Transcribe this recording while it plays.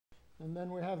And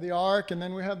then we have the ark, and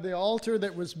then we have the altar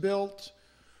that was built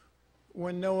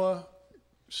when Noah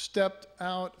stepped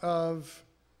out of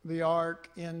the ark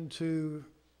into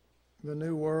the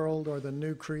new world or the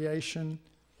new creation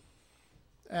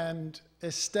and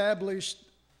established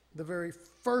the very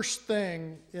first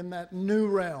thing in that new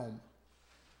realm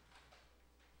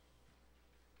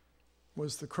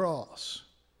was the cross.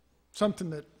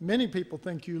 Something that many people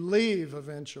think you leave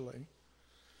eventually.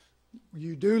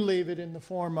 You do leave it in the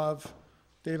form of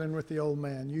dealing with the old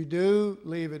man. You do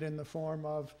leave it in the form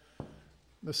of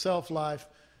the self-life.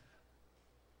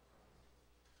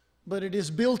 But it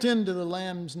is built into the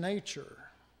Lamb's nature.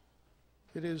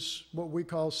 It is what we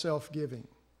call self-giving.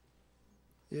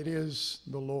 It is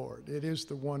the Lord. It is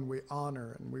the one we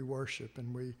honor and we worship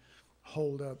and we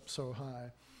hold up so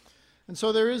high. And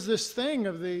so there is this thing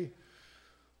of the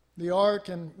ark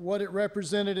and what it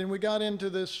represented, and we got into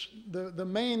this, the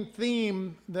main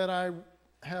theme that I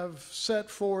have set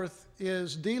forth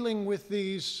is dealing with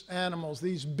these animals,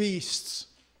 these beasts.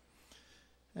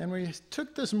 And we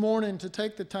took this morning to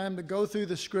take the time to go through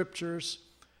the scriptures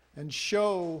and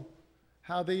show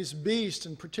how these beasts,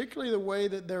 and particularly the way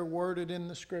that they're worded in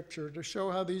the scripture, to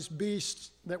show how these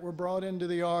beasts that were brought into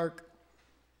the ark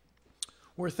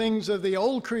were things of the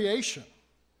old creation.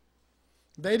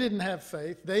 They didn't have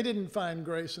faith. They didn't find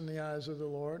grace in the eyes of the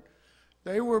Lord.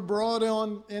 They were brought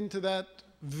on into that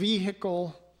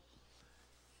vehicle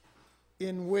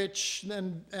in which,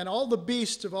 and all the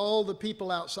beasts of all the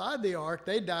people outside the ark,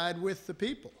 they died with the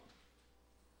people.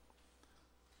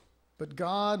 But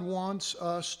God wants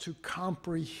us to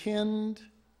comprehend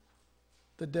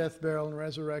the death, burial, and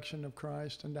resurrection of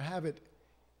Christ and to have it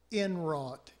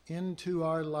inwrought into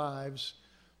our lives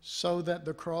so that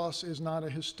the cross is not a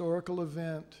historical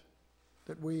event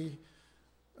that we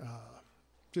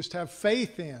just have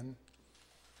faith in,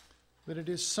 but it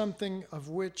is something of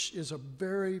which is a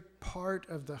very part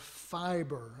of the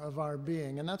fiber of our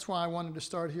being. And that's why I wanted to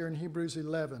start here in Hebrews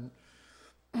 11,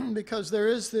 because there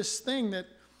is this thing that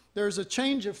there's a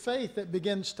change of faith that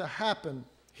begins to happen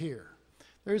here.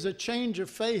 There's a change of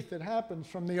faith that happens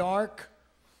from the ark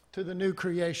to the new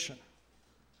creation.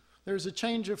 There's a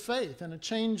change of faith and a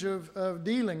change of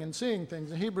dealing and seeing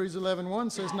things. And Hebrews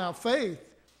 11:1 says, now faith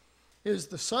is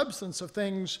the substance of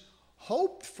things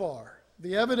hoped for,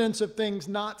 the evidence of things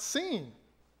not seen.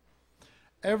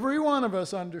 Every one of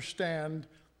us understand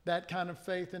that kind of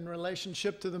faith in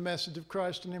relationship to the message of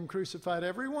Christ and Him crucified.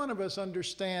 Every one of us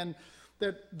understand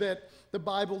that the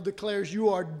Bible declares you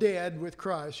are dead with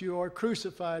Christ. You are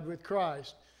crucified with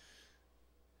Christ.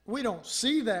 We don't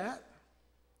see that.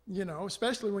 You know,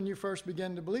 especially when you first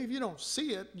begin to believe, you don't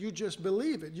see it, you just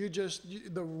believe it.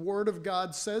 The Word of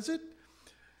God says it.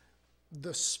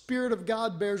 The Spirit of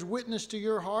God bears witness to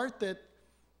your heart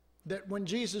that when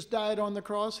Jesus died on the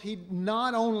cross, He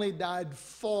not only died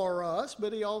for us,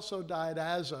 but He also died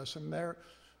as us, and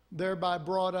thereby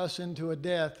brought us into a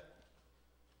death.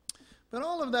 But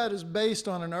all of that is based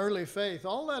on an early faith.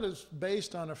 All that is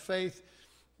based on a faith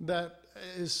that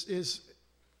is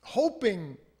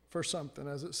hoping for something,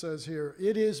 as it says here.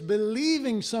 It is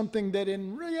believing something that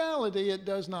in reality it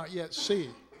does not yet see.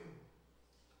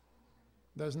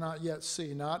 Does not yet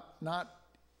see. Not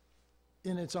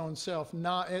in its own self.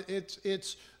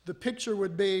 It's the picture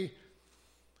would be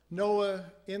Noah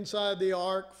inside the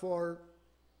ark for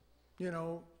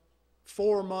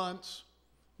 4 months,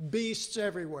 beasts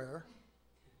everywhere.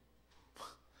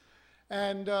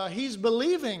 And he's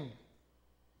believing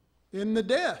in the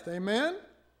death. Amen?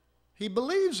 He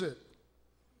believes it.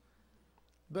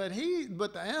 But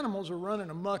the animals are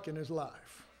running amok in his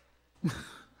life.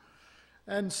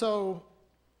 And so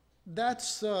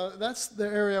that's the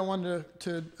area I wanted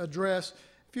to address.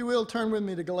 If you will, turn with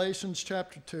me to Galatians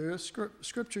chapter 2, a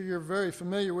scripture you're very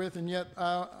familiar with, and yet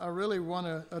I really want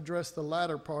to address the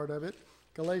latter part of it.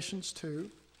 Galatians 2.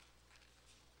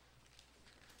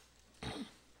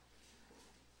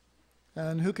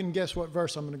 And who can guess what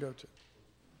verse I'm going to go to?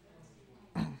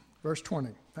 Verse 20.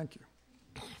 Thank you.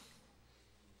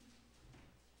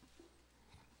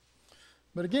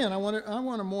 But again, I want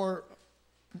to more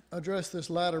address this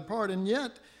latter part. And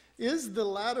yet, is the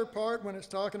latter part, when it's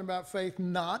talking about faith,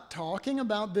 not talking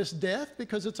about this death?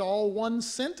 Because it's all one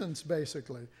sentence,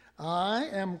 basically. I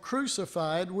am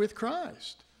crucified with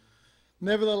Christ.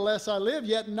 Nevertheless, I live,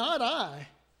 yet not I.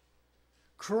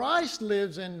 Christ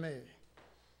lives in me.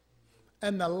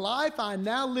 And the life I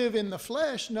now live in the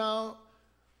flesh, now,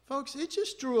 folks, it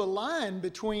just drew a line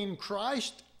between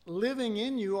Christ living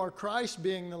in you, or Christ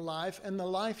being the life, and the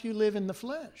life you live in the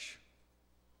flesh.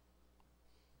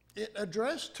 It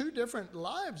addressed two different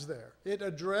lives there. It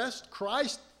addressed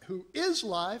Christ, who is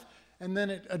life, and then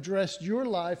it addressed your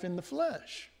life in the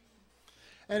flesh.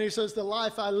 And he says, the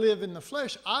life I live in the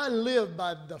flesh, I live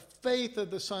by the faith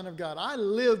of the Son of God. I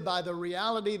live by the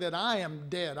reality that I am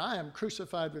dead. I am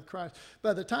crucified with Christ.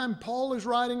 By the time Paul is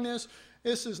writing this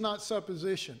is not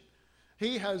supposition.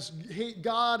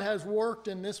 God has worked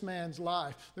in this man's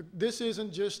life. This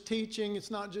isn't just teaching.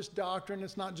 It's not just doctrine.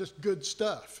 It's not just good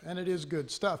stuff. And it is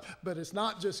good stuff. But it's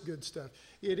not just good stuff.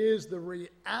 It is the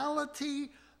reality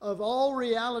of all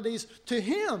realities to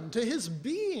him, to his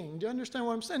being. Do you understand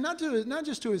what I'm saying? Not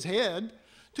just to his head,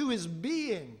 to his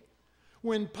being.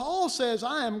 When Paul says,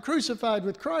 I am crucified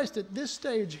with Christ, at this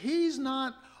stage, he's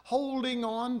not holding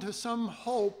on to some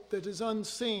hope that is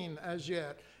unseen as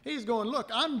yet. He's going,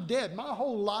 look, I'm dead. My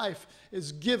whole life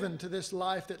is given to this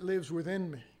life that lives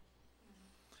within me.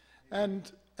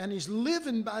 And he's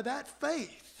living by that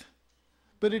faith.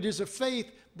 But it is a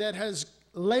faith that has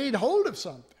laid hold of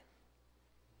something.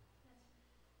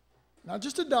 Not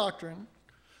just a doctrine,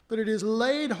 but it is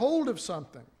laid hold of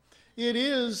something. It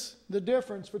is the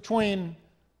difference between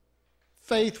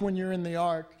faith when you're in the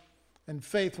ark and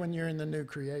faith when you're in the new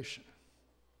creation.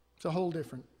 It's a whole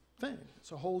different thing.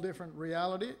 It's a whole different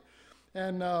reality.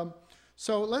 And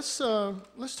so let's turn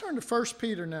to 1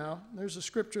 Peter now. There's a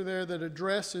scripture there that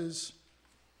addresses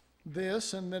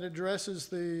this and that addresses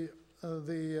the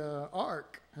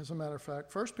ark, as a matter of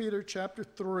fact. 1 Peter chapter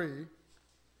 3.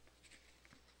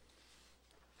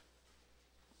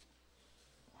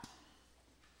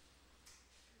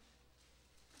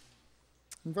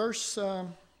 In verse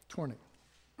 20,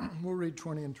 we'll read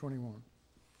 20 and 21.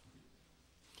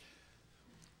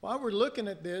 While we're looking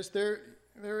at this, there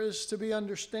is to be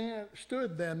understood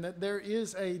then that there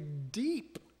is a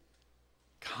deep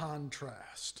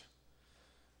contrast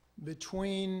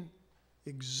between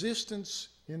existence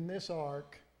in this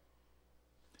ark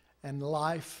and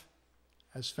life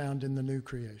as found in the new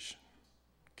creation.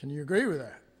 Can you agree with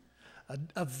that?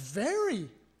 A very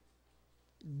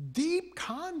deep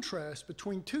contrast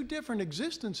between two different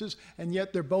existences, and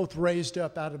yet they're both raised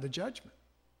up out of the judgment.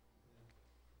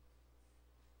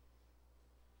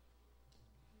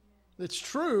 It's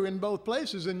true in both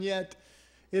places, and yet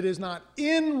it is not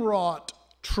inwrought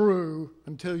true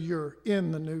until you're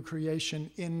in the new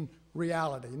creation in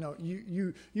reality. No,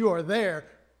 you are there,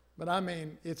 but I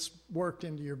mean it's worked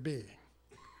into your being.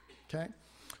 Okay?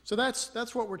 So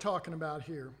that's what we're talking about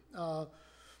here.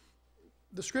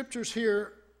 The scriptures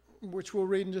here, which we'll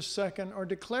read in just a second, are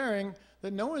declaring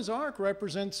that Noah's ark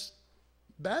represents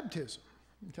baptism.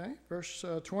 Okay, verse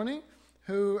 20,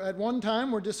 who at one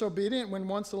time were disobedient when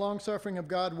once the long-suffering of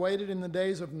God waited in the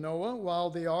days of Noah while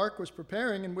the ark was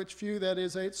preparing, in which few, that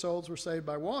is, 8 souls, were saved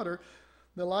by water.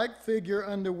 The like figure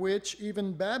unto which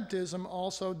even baptism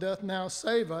also doth now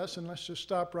save us. And let's just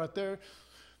stop right there.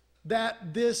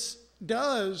 That this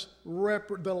does,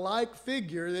 the like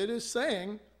figure that is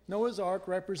saying, Noah's ark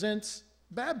represents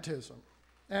baptism.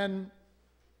 And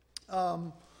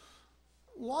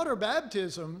water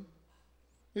baptism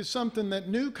is something that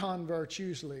new converts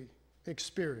usually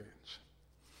experience.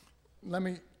 Let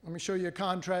me show you a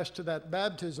contrast to that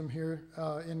baptism here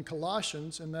in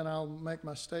Colossians, and then I'll make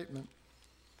my statement.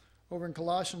 Over in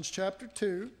Colossians chapter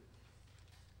 2,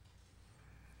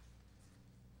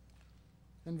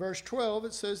 in verse 12,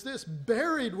 it says this,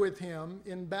 buried with him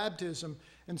in baptism.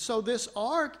 And so this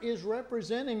ark is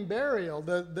representing burial.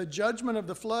 The judgment of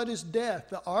the flood is death.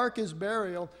 The ark is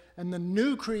burial. And the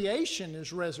new creation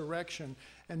is resurrection.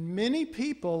 And many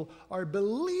people are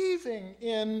believing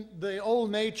in the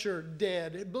old nature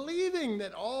dead, believing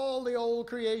that all the old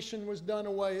creation was done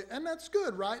away. And that's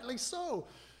good, rightly so.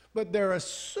 But they're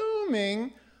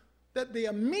assuming that the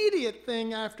immediate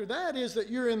thing after that is that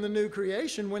you're in the new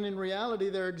creation, when in reality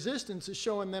their existence is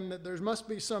showing them that there must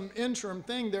be some interim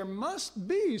thing. There must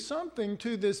be something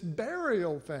to this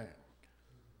burial thing.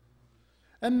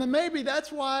 And maybe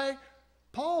that's why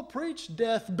Paul preached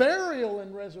death, burial,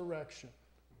 and resurrection.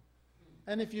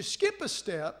 And if you skip a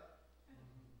step,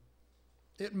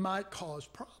 it might cause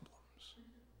problems.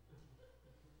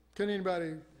 Can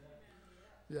anybody...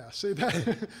 Yeah, see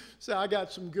that? So I got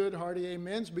some good hearty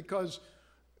amens, because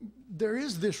there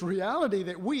is this reality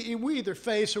that we either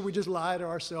face or we just lie to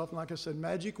ourselves. And like I said,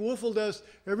 magic woofle dust,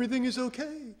 everything is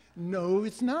okay. No,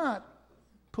 it's not.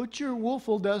 Put your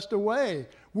woofle dust away.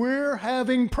 We're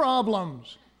having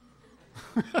problems.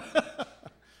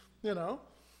 You know,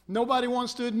 nobody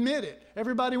wants to admit it.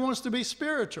 Everybody wants to be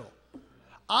spiritual.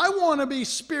 I want to be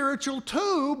spiritual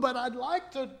too, but I'd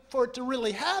like for it to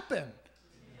really happen.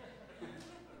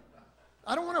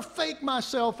 I don't want to fake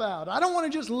myself out. I don't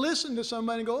want to just listen to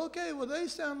somebody and go, okay, well, they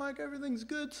sound like everything's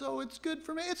good, so it's good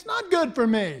for me. It's not good for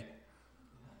me.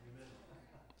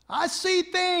 I see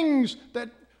things that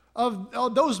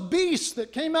of those beasts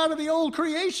that came out of the old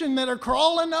creation that are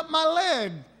crawling up my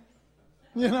leg,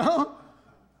 you know,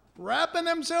 wrapping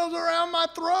themselves around my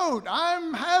throat.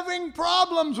 I'm having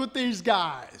problems with these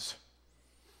guys.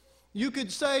 You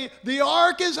could say the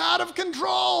ark is out of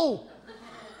control.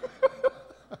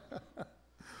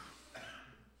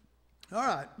 All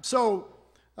right, so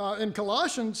in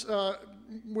Colossians,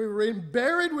 we were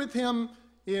buried with him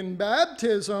in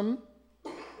baptism,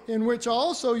 in which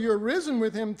also you're risen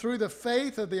with him through the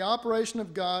faith of the operation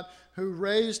of God who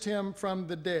raised him from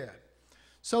the dead.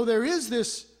 So there is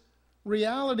this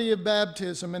reality of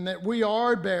baptism, and that we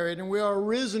are buried and we are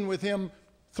risen with him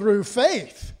through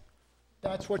faith.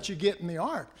 That's what you get in the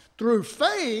ark. Through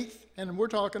faith, and we're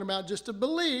talking about just a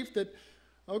belief that,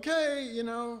 okay, you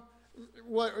know,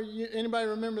 anybody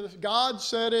remember this? God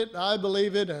said it, I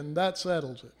believe it, and that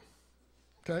settles it.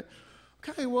 Okay?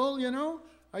 Okay, well, you know,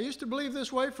 I used to believe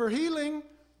this way for healing.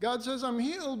 God says I'm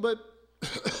healed, but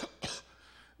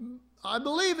I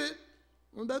believe it.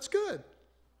 Well, that's good.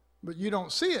 But you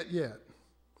don't see it yet.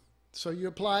 So you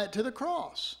apply it to the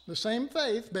cross. The same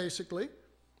faith, basically.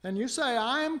 And you say,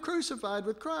 I am crucified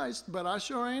with Christ, but I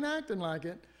sure ain't acting like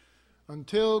it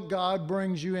until God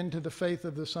brings you into the faith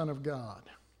of the Son of God.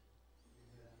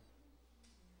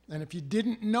 And if you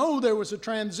didn't know there was a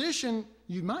transition,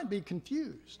 you might be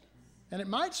confused. And it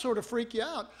might sort of freak you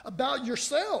out about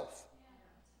yourself.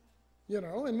 You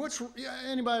know, and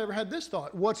anybody ever had this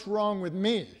thought? What's wrong with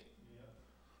me?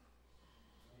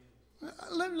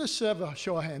 Let's have a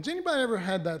show of hands. Anybody ever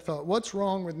had that thought? What's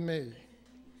wrong with me?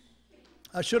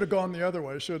 I should have gone the other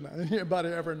way, shouldn't I? Anybody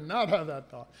ever not have that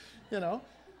thought? You know?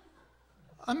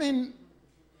 I mean,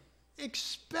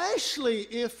 especially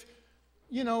if,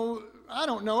 you know, I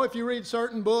don't know, if you read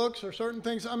certain books or certain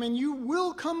things, I mean, you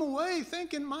will come away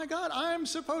thinking, my God, I'm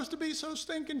supposed to be so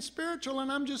stinking spiritual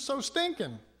and I'm just so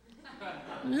stinking.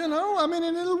 You know, I mean,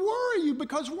 and it'll worry you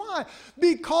because why?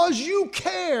 Because you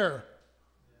care.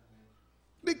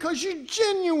 Because you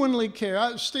genuinely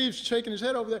care. Steve's shaking his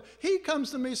head over there. He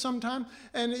comes to me sometime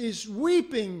and he's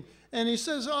weeping and he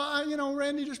says, oh, you know,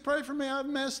 Randy, just pray for me. I've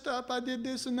messed up. I did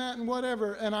this and that and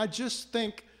whatever. And I just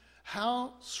think,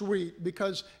 how sweet,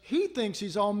 because he thinks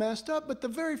he's all messed up, but the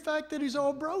very fact that he's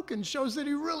all broken shows that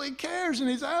he really cares and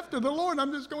he's after the Lord.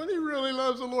 I'm just going, he really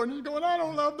loves the Lord. And he's going, I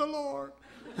don't love the Lord.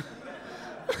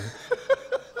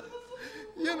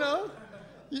 You know,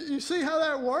 you see how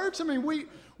that works? I mean,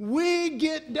 we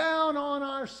get down on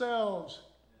ourselves.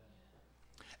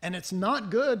 And it's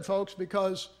not good, folks,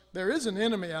 because there is an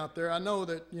enemy out there. I know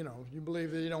that, you know, you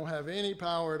believe that you don't have any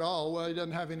power at all. Well, he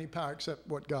doesn't have any power except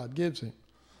what God gives him.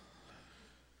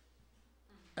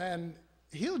 And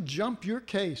he'll jump your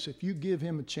case if you give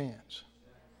him a chance.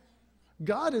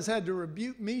 God has had to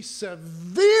rebuke me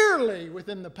severely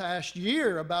within the past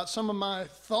year about some of my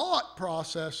thought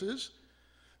processes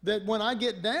that when I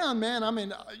get down, man, I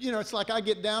mean, you know, it's like I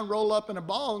get down, roll up in a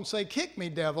ball and say, kick me,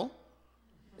 devil.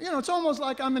 You know, it's almost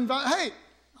like I'm invited, hey,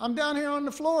 I'm down here on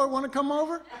the floor, want to come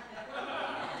over?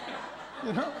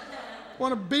 You know,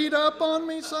 want to beat up on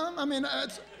me some? I mean,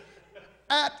 it's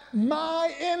at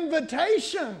my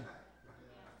invitation.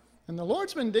 And the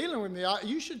Lord's been dealing with me.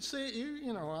 You should see it.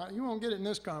 You know, you won't get it in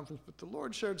this conference, but the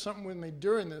Lord shared something with me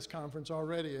during this conference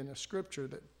already in a scripture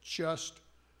that just,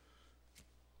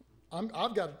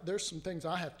 there's some things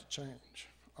I have to change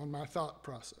on my thought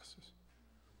processes.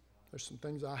 There's some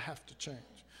things I have to change.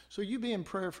 So you be in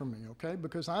prayer for me, okay?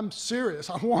 Because I'm serious.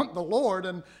 I want the Lord,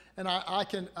 and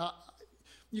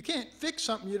you can't fix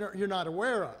something you're not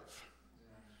aware of.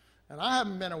 And I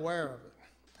haven't been aware of it.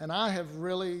 And I have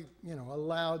really, you know,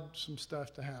 allowed some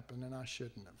stuff to happen, and I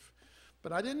shouldn't have.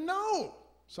 But I didn't know.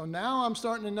 So now I'm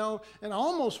starting to know, and I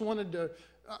almost wanted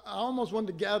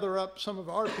to gather up some of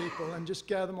our people and just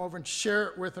gather them over and share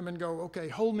it with them and go, okay,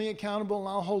 hold me accountable and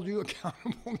I'll hold you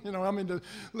accountable. You know, I mean,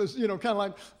 you know, kind of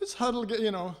like, let's huddle,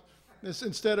 you know, this,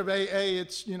 instead of AA,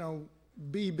 it's, you know,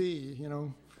 BB, you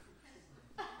know.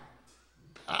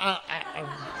 I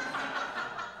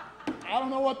don't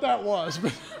know what that was,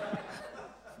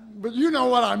 but you know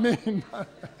what I mean.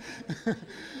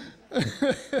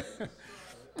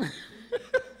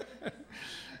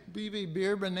 BB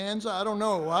Beer Bonanza? I don't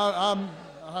know. I'm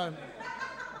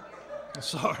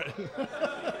sorry.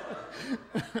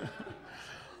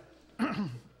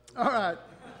 All right.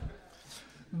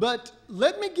 But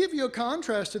let me give you a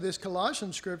contrast to this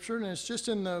Colossians scripture, and it's just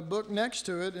in the book next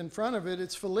to it, in front of it.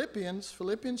 It's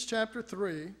Philippians chapter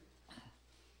 3.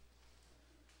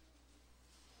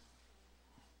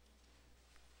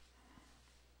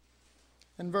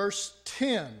 And verse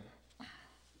 10.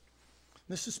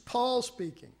 This is Paul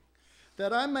speaking.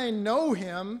 that I may know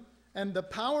him and the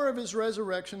power of his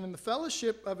resurrection and the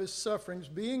fellowship of his sufferings,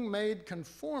 being made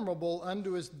conformable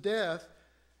unto his death.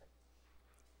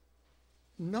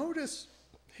 Notice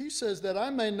he says that I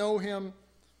may know him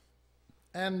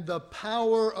and the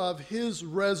power of his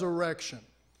resurrection.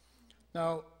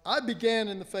 Now, I began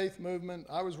in the faith movement.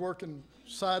 I was working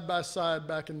side by side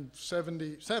back in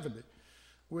 70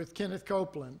 with Kenneth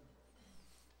Copeland,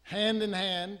 hand in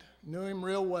hand, knew him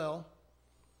real well.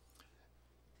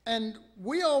 And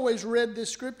we always read this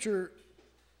scripture,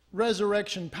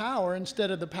 resurrection power,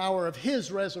 instead of the power of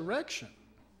his resurrection.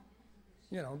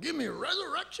 You know, give me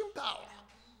resurrection power.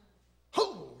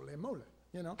 Holy moly,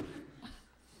 you know.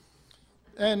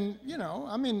 And, you know,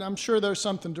 I mean, I'm sure there's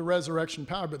something to resurrection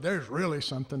power, but there's really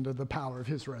something to the power of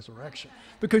his resurrection.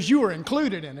 Because you were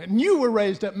included in it. And you were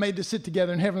raised up, made to sit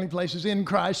together in heavenly places in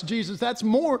Christ Jesus. That's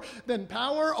more than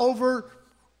power over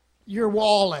your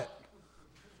wallet.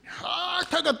 I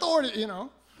took authority, you know.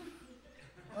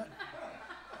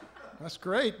 That's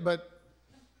great, but,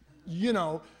 you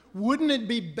know, wouldn't it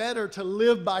be better to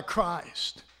live by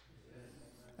Christ?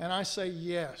 And I say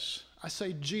yes. I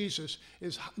say Jesus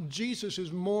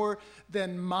is more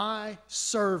than my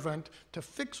servant to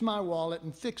fix my wallet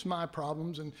and fix my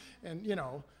problems and you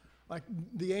know, like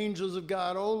the angels of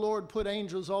God. Oh, Lord, put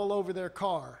angels all over their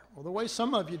car. Well, the way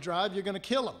some of you drive, you're going to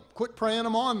kill them. Quit praying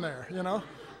them on there, you know.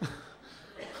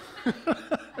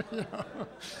 You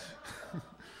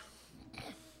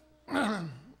know?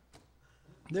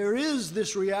 There is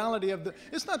this reality of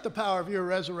it's not the power of your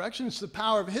resurrection, it's the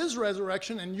power of his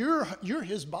resurrection, and you're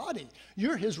his body.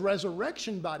 You're his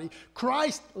resurrection body.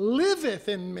 Christ liveth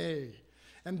in me.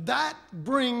 And that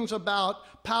brings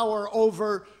about power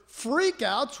over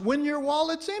freakouts when your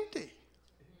wallet's empty.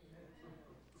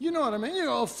 You know what I mean? You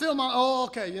go,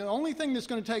 okay, the only thing that's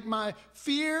going to take my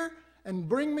fear and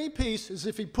bring me peace is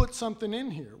if he puts something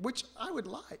in here, which I would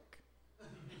like.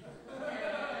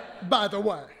 By the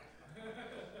way.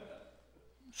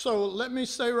 So let me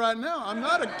say right now, I'm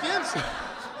not against it.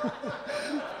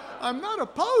 I'm not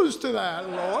opposed to that,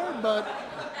 Lord, but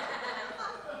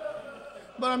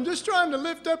I'm just trying to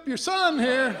lift up your son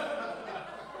here.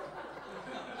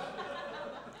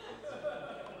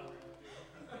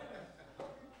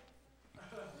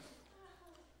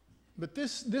 But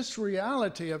this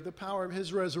reality of the power of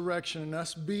his resurrection and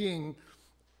us being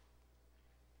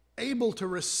able to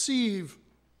receive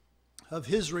of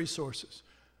his resources,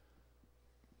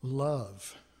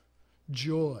 love,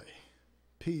 joy,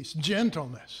 peace,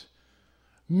 gentleness,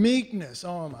 meekness.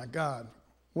 Oh my God,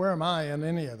 where am I in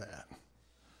any of that?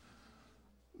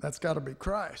 That's got to be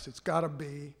Christ. It's got to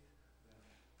be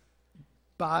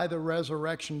by the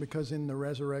resurrection, because in the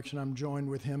resurrection I'm joined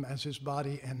with him as his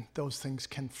body, and those things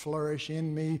can flourish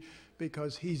in me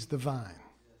because he's the vine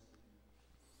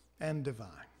and divine.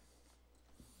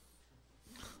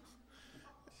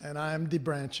 And I am the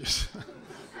branches.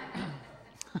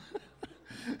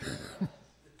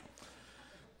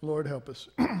 Lord help us.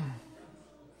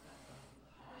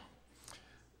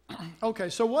 Okay,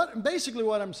 so basically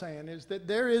what I'm saying is that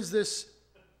there is this,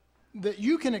 that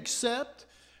you can accept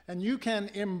and you can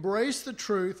embrace the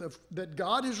truth that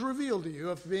God has revealed to you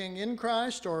of being in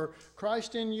Christ, or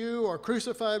Christ in you, or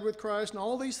crucified with Christ, and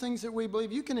all these things that we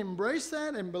believe. You can embrace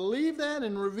that and believe that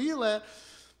and reveal that,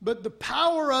 but the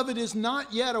power of it is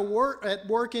not yet at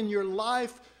work in your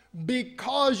life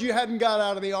because you hadn't got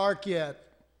out of the ark yet.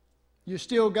 You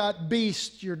still got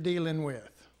beasts you're dealing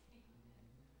with.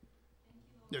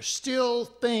 There's still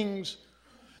things.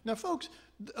 Now, folks,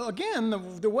 again,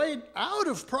 the way out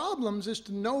of problems is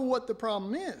to know what the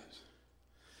problem is.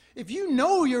 If you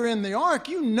know you're in the ark,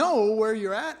 you know where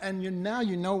you're at, and now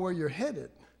you know where you're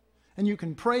headed. And you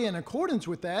can pray in accordance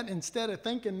with that instead of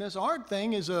thinking this ark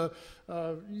thing is a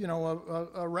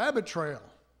rabbit trail.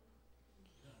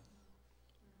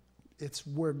 It's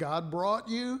where God brought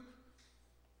you,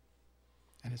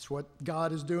 and it's what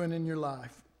God is doing in your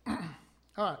life. All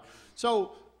right.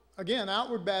 So, again,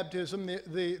 outward baptism,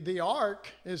 the ark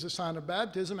is a sign of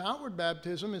baptism. Outward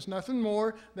baptism is nothing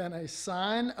more than a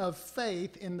sign of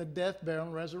faith in the death, burial,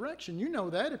 and resurrection. You know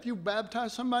that. If you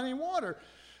baptize somebody in water,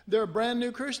 they're a brand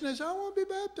new Christian, they say, I want to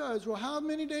be baptized. Well, how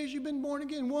many days you been born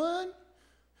again? 1?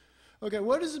 Okay,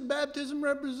 what does baptism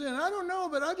represent? I don't know,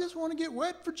 but I just want to get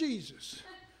wet for Jesus.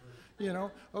 You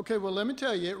know, okay, well, let me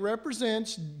tell you, it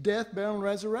represents death, burial, and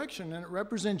resurrection, and it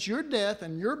represents your death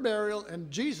and your burial,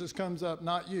 and Jesus comes up,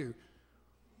 not you.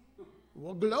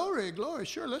 Well, glory,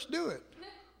 sure, let's do it.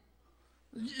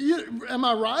 Am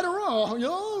I right or wrong?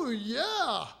 Oh,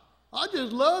 yeah, I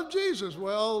just love Jesus.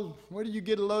 Well, where do you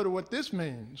get a load of what this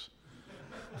means?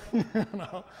 You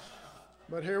know?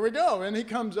 But here we go. And he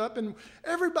comes up, and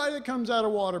everybody that comes out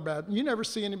of water baptism, you never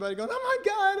see anybody going, oh my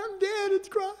God, I'm dead, it's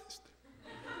Christ.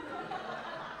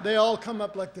 They all come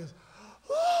up like this.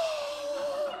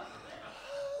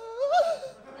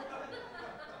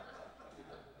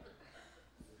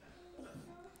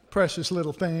 Precious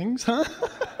little things, huh?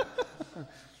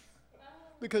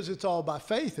 Because it's all by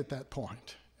faith at that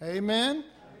point. Amen?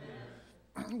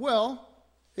 Well,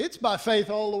 it's by faith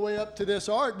all the way up to this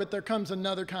ark, but there comes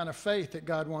another kind of faith that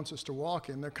God wants us to walk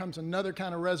in. There comes another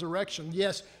kind of resurrection.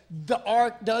 Yes, the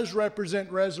ark does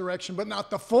represent resurrection, but not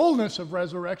the fullness of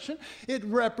resurrection. It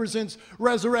represents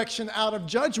resurrection out of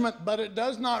judgment, but it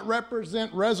does not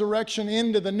represent resurrection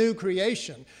into the new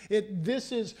creation.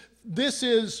 This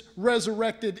is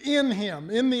resurrected in him,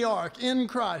 in the ark, in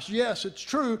Christ. Yes, it's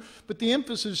true, but the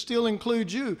emphasis still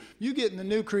includes you. You get in the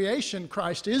new creation,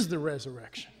 Christ is the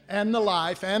resurrection, and the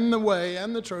life, and the way,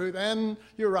 and the truth, and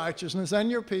your righteousness,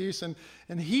 and your peace, and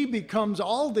he becomes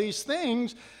all these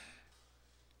things,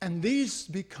 and these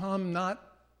become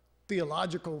not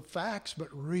theological facts, but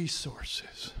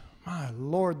resources. My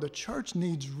Lord, the church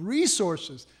needs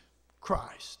resources.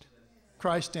 Christ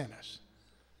in us.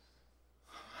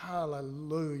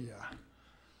 Hallelujah.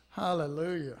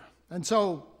 Hallelujah. And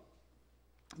so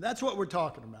that's what we're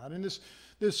talking about. And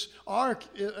this ark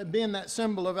being that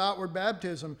symbol of outward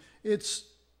baptism, it's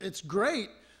great,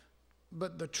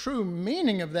 but the true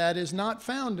meaning of that is not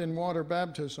found in water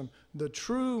baptism. The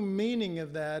true meaning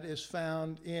of that is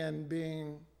found in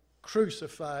being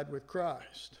crucified with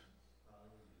Christ.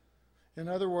 In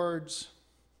other words,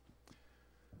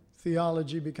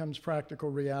 theology becomes practical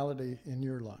reality in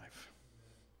your life.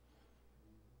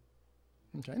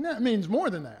 Okay, and that means more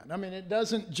than that. I mean, it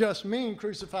doesn't just mean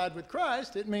crucified with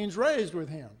Christ, it means raised with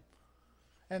him.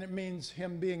 And it means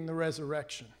him being the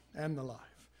resurrection and the life.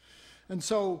 And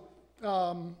so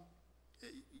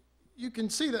you can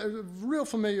see that a real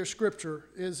familiar scripture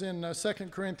is in 2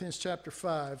 Corinthians chapter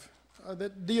 5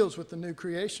 that deals with the new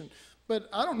creation. But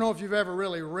I don't know if you've ever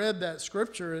really read that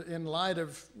scripture in light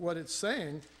of what it's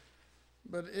saying,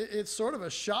 but it's sort of a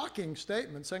shocking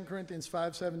statement, 2 Corinthians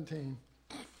 5:17.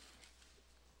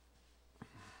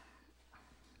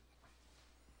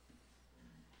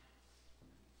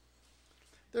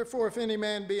 Therefore, if any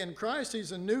man be in Christ,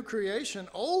 he's a new creation.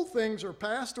 Old things are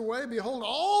passed away. Behold,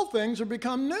 all things are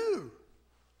become new.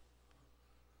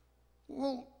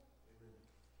 Well,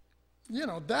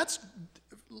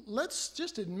 let's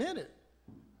just admit it.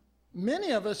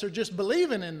 Many of us are just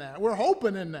believing in that. We're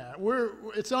hoping in that.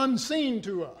 It's unseen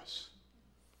to us.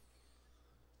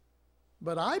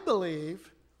 But I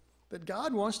believe that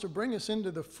God wants to bring us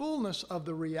into the fullness of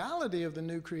the reality of the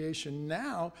new creation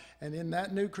now, and in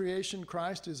that new creation,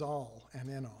 Christ is all and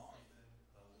in all.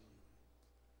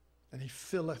 And he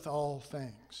filleth all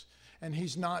things. And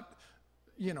he's not,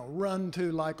 run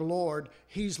to like Lord,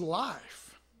 he's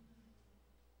life.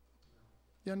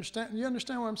 You understand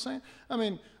what I'm saying? I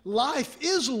mean, life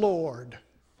is Lord.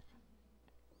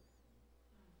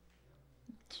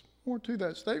 There's more to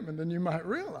that statement than you might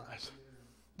realize.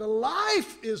 The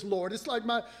life is Lord. It's like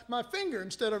my finger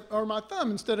or my thumb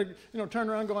instead of,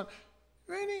 turning around going,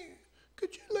 Rainey,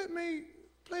 could you let me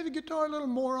play the guitar a little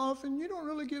more often? You don't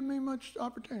really give me much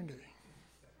opportunity.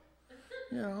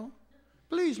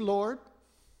 Please, Lord.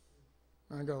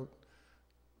 I go,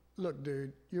 look,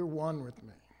 dude, you're one with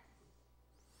me.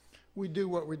 We do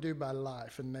what we do by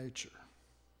life and nature.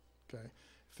 Okay?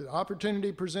 If the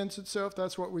opportunity presents itself,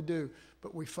 that's what we do.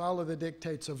 But we follow the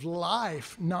dictates of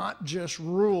life, not just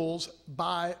rules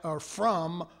by or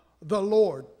from the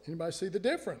Lord. Anybody see the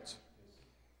difference?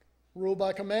 Rule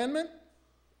by commandment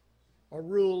or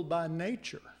rule by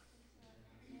nature?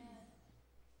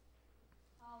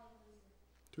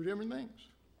 Two different things.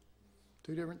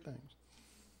 Two different things.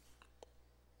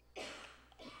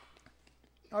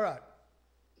 All right.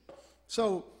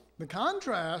 So the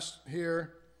contrast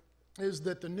here is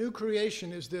that the new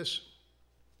creation is this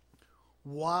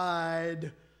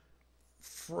wide,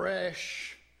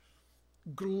 fresh,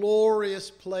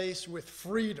 glorious place with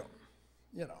freedom,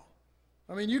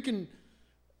 I mean, you can,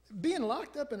 being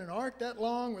locked up in an ark that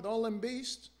long with all them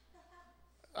beasts,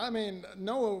 I mean,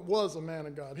 Noah was a man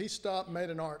of God. He stopped and made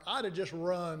an ark. I'd have just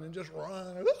run.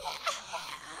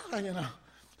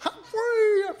 I'm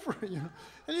free,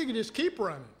 and you can just keep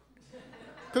running.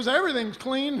 Because everything's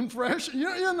clean and fresh.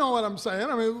 You know what I'm saying.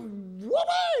 I mean,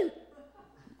 whoopee!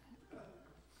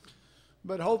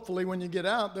 But hopefully when you get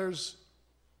out, there's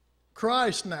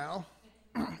Christ now.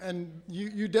 And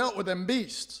you dealt with them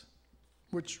beasts,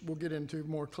 which we'll get into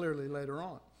more clearly later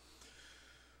on.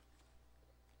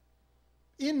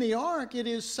 In the ark, it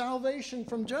is salvation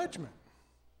from judgment.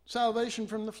 salvation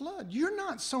from the flood. You're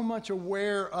not so much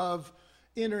aware of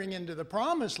entering into the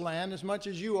promised land as much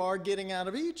as you are getting out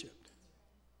of Egypt.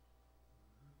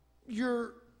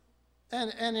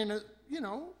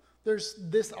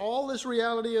 There's all this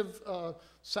reality of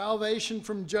salvation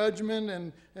from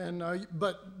judgment,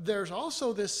 but there's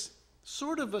also this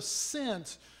sort of a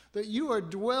sense that you are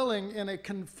dwelling in a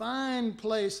confined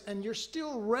place and you're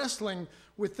still wrestling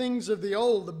with things of the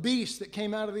old, the beast that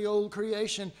came out of the old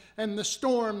creation and the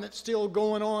storm that's still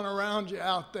going on around you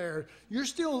out there. You're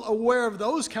still aware of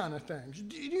those kind of things.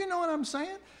 Do you know what I'm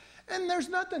saying? And there's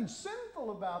nothing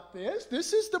sinful about this.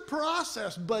 This is the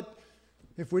process, but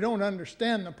if we don't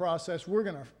understand the process, we're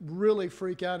going to really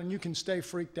freak out, and you can stay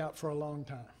freaked out for a long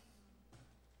time.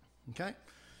 Okay?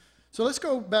 So let's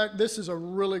go back. This is a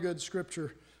really good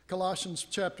scripture, Colossians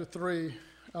chapter 3,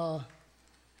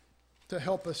 to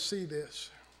help us see this.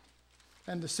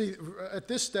 And to see, at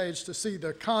this stage, to see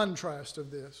the contrast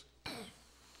of this.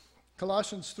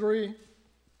 Colossians 3.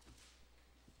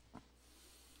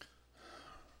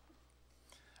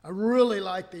 I really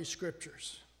like these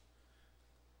scriptures.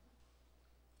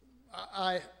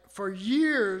 For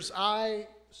years, I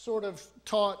sort of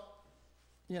taught,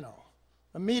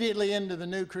 immediately into the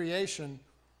new creation.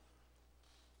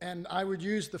 And I would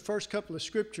use the first couple of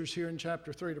scriptures here in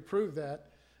chapter 3 to prove that,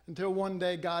 until one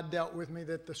day God dealt with me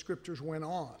that the scriptures went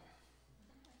on.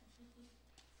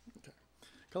 Okay.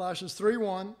 Colossians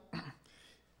 3:1.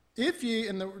 If ye,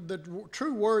 and the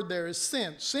true word there is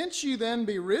since you then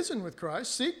be risen with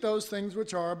Christ, seek those things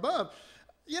which are above.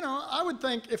 I would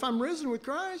think if I'm risen with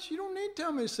Christ, you don't need to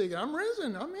tell me to seek it. I'm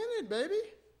risen. I'm in it, baby.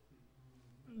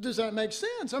 Does that make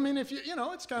sense? I mean, if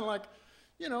it's kind of like,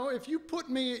 if you put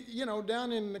me,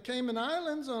 down in the Cayman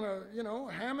Islands on a,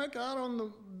 hammock out on the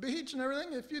beach and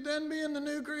everything, if you then be in the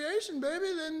new creation,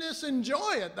 baby, then just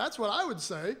enjoy it. That's what I would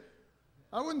say.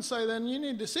 I wouldn't say then you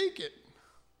need to seek it.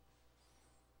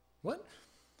 What?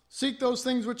 Seek those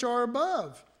things which are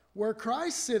above, where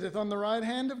Christ sitteth on the right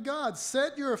hand of God.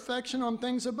 Set your affection on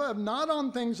things above, not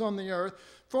on things on the earth,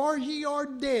 for ye are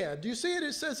dead. Do you see it?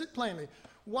 It says it plainly.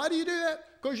 Why do you do that?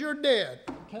 Because you're dead.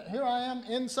 Here I am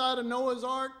inside of Noah's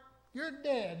ark. You're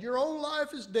dead. Your old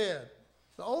life is dead.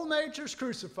 The old nature's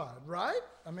crucified, right?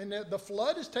 I mean, the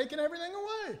flood has taken everything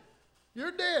away.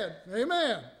 You're dead.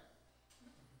 Amen.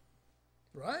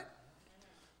 Right?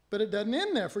 But it doesn't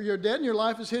end there. For you're dead and your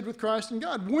life is hid with Christ in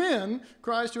God. When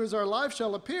Christ, who is our life,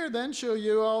 shall appear, then shall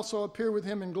you also appear with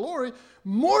him in glory.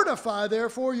 Mortify,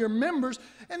 therefore, your members.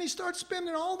 And he starts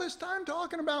spending all this time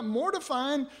talking about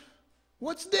mortifying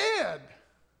what's dead.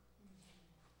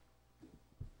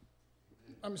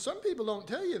 I mean, some people don't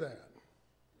tell you that.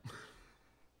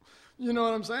 You know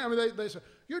what I'm saying? I mean, they say,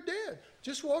 you're dead.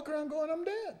 Just walk around going, I'm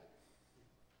dead.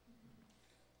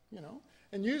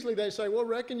 And usually they say, well,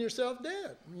 reckon yourself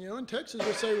dead. In Texas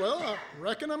they say, well, I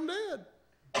reckon I'm dead.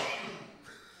 I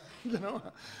mean,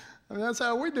 that's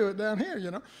how we do it down here,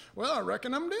 Well, I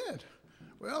reckon I'm dead.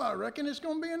 Well, I reckon it's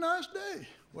going to be a nice day.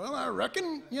 Well, I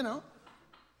reckon,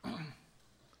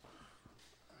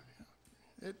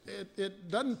 It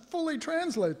doesn't fully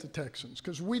translate to Texans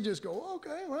because we just go,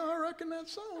 okay, well, I reckon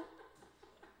that's so.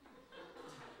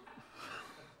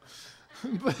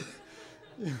 But,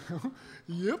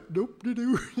 yep,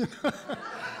 doop-de-doo.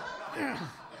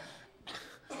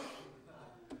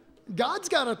 God's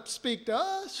got to speak to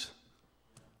us,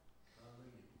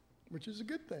 which is a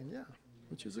good thing, yeah,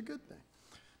 which is a good thing.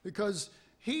 Because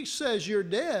he says you're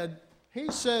dead.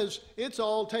 He says it's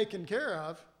all taken care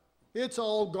of. It's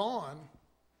all gone.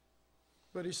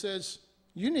 But he says,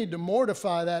 you need to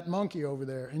mortify that monkey over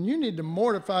there. And you need to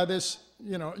mortify this,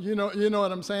 you know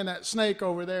what I'm saying, that snake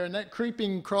over there and that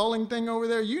creeping, crawling thing over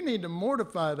there. You need to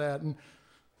mortify that. And,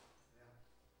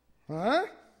 huh?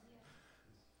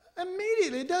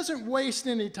 Immediately, it doesn't waste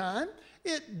any time.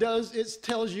 It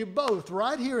tells you both.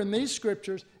 Right here in these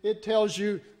scriptures, it tells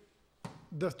you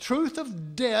the truth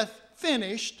of death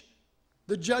finished,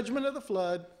 the judgment of the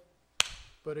flood,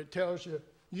 but it tells you,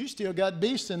 you still got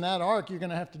beasts in that ark you're going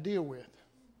to have to deal with.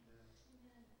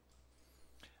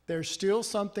 There's still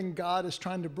something God is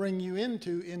trying to bring you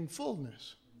into in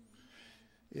fullness.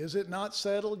 Is it not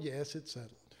settled? Yes, it's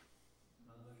settled.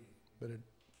 But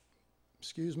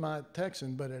excuse my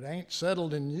Texan, but it ain't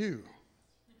settled in you.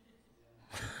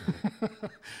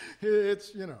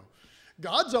 It's,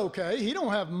 God's okay. He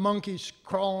don't have monkeys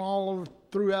crawling all over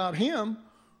throughout him,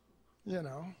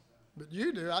 But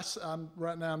you do.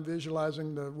 Right now I'm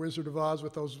visualizing the Wizard of Oz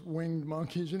with those winged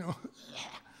monkeys,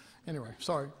 Anyway,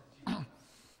 sorry.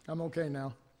 I'm okay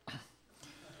now.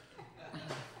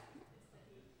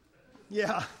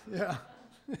 Yeah.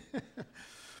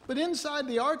 But inside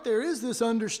the ark, there is this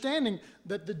understanding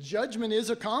that the judgment is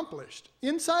accomplished.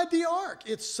 Inside the ark,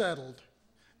 it's settled.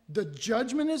 The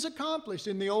judgment is accomplished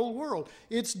in the old world.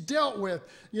 It's dealt with,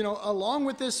 along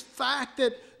with this fact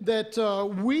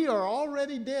that we are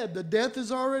already dead. The death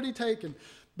is already taken.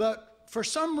 But for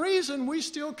some reason, we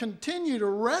still continue to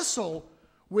wrestle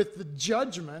with the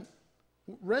judgment,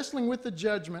 wrestling with the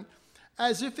judgment,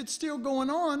 as if it's still going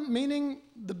on, meaning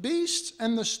the beasts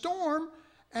and the storm.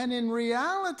 And in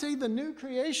reality, the new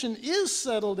creation is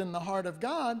settled in the heart of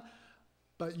God,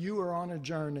 but you are on a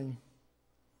journey.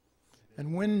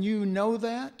 And when you know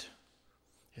that,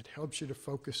 it helps you to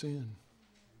focus in.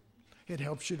 It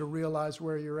helps you to realize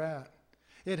where you're at.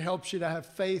 It helps you to have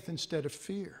faith instead of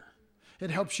fear. It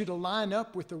helps you to line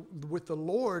up with the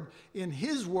Lord in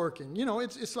His working.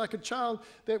 It's like a child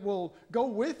that will go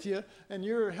with you and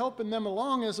you're helping them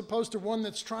along, as opposed to one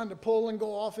that's trying to pull and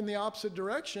go off in the opposite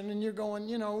direction, and you're going,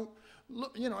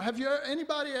 look, have you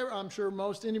anybody ever, I'm sure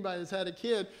most anybody that's had a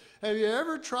kid, have you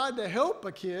ever tried to help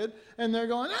a kid and they're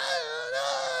going,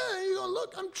 you go,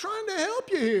 look, I'm trying to help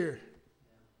you here.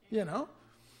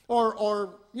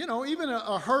 Or even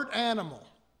a hurt animal,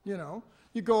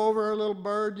 You go over a little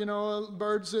bird, a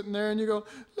bird sitting there, and you go,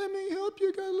 let me help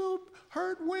you, got a little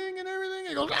hurt wing and everything.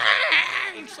 He goes,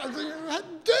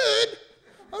 good,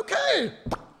 okay.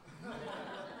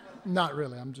 Not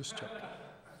really, I'm just joking.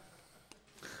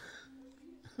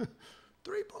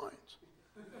 3 points.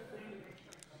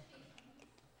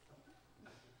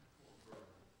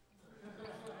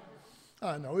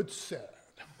 I know, it's sad.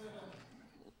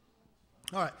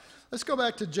 All right, let's go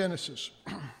back to Genesis.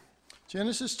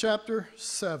 Genesis chapter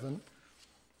 7.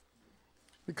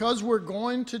 Because we're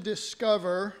going to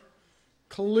discover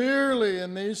clearly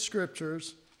in these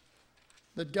scriptures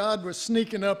that God was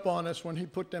sneaking up on us when He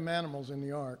put them animals in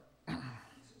the ark.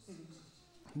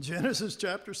 Genesis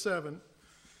chapter 7,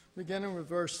 beginning with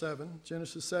verse 7.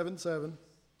 Genesis 7:7.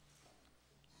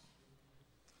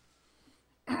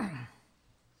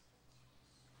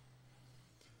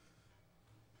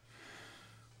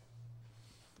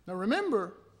 Now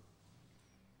remember,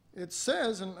 it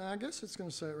says, and I guess it's going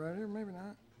to say it right here, maybe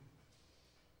not.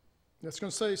 It's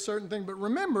going to say a certain thing, but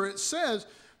remember, it says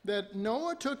that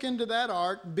Noah took into that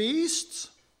ark beasts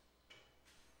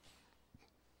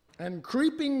and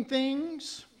creeping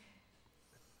things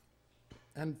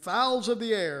and fowls of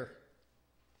the air.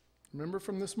 Remember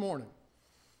from this morning.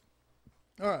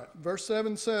 All right, verse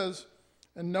 7 says,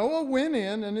 and Noah went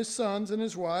in, and his sons and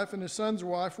his wife and his son's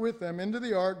wife with them, into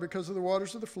the ark because of the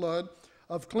waters of the flood,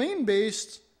 of clean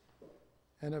beasts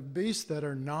and of beasts that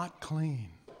are not clean.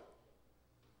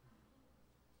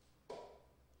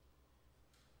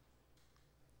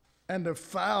 And of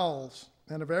fowls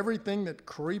and of everything that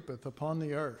creepeth upon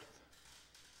the earth.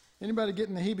 Anybody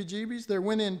getting the heebie-jeebies? There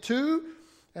went in two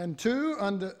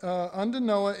unto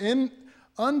Noah in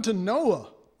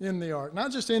the ark.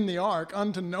 Not just in the ark,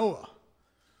 unto Noah.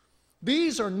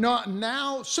 These are not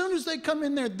now, as soon as they come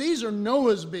in there, these are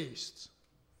Noah's beasts.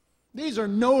 These are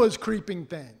Noah's creeping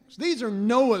things. These are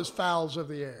Noah's fowls of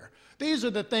the air. These are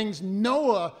the things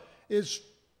Noah is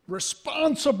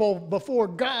responsible before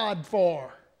God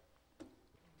for.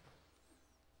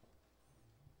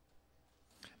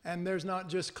 And there's not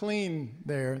just clean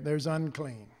there, there's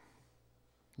unclean.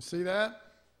 You see that?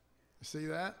 You see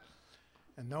that?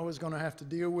 And Noah's going to have to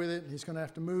deal with it, and he's going to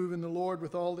have to move in the Lord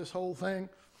with all this whole thing.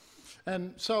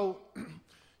 And so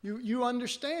you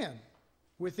understand,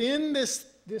 within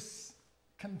this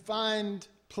confined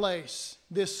place,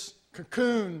 this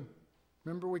cocoon,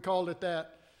 remember we called it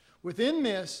that, within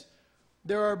this,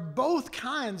 there are both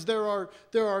kinds. There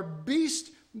are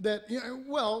beasts that,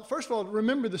 well, first of all,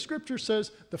 remember the scripture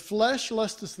says, the flesh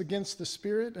lusteth against the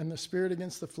spirit, and the spirit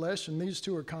against the flesh, and these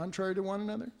two are contrary to one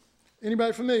another.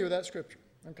 Anybody familiar with that scripture?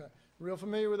 Okay, real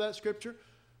familiar with that scripture?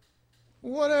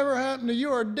 Whatever happened to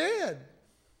you are dead.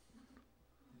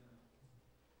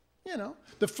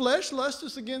 The flesh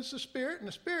lusteth against the spirit, and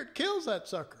the spirit kills that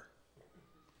sucker.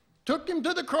 Took him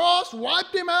to the cross,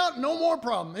 wiped him out, no more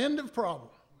problem, end of problem.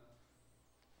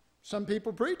 Some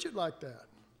people preach it like that.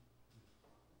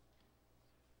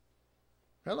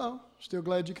 Hello, still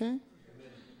glad you came?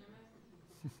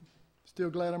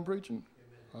 Still glad I'm preaching?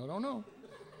 I don't know.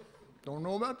 Don't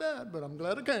know about that, but I'm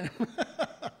glad I came.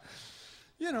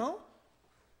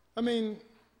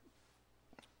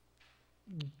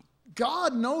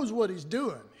 God knows what He's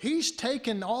doing. He's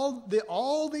taken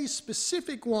all these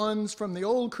specific ones from the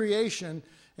old creation,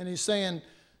 and He's saying,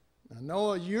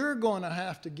 Noah, you're going to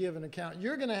have to give an account.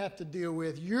 You're going to have to deal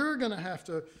with. You're going to have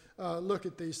to look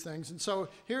at these things. And so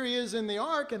here he is in the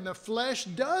ark, and the flesh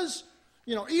does,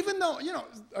 even though,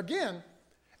 again,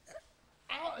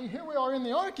 here we are in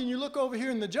the ark, and you look over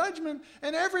here in the judgment,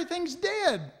 and everything's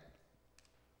dead.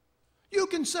 You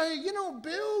can say, you know,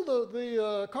 Bill,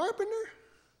 the carpenter,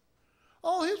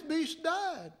 all his beasts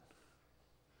died.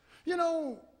 You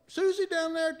know, Susie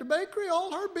down there at the bakery,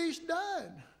 all her beasts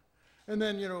died. And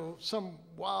then, you know, some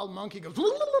wild monkey goes,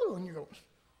 and you go,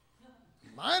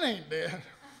 mine ain't dead.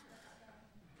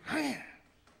 Man,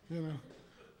 you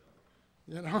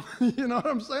know what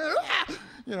I'm saying?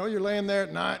 You know, you're laying there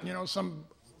at night, and, you know, some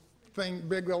thing,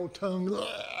 big old tongue.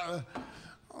 Oh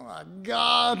my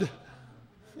God.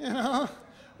 You know,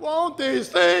 won't these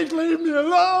things leave me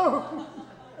alone?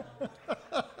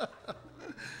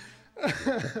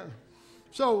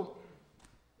 So,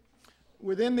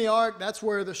 within the ark, that's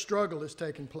where the struggle is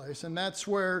taking place, and that's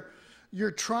where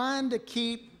you're trying to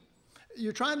keep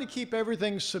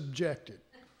everything subjected.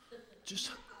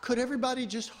 Could everybody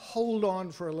just hold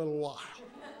on for a little while?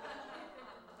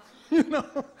 You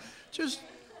know, just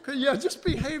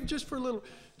behave just for a little.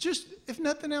 Just, if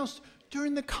nothing else,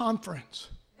 during the conference.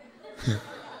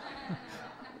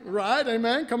 Right?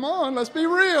 Amen? Come on, let's be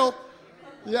real.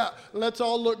 Yeah, let's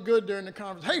all look good during the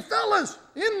conference. Hey, fellas,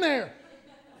 in there.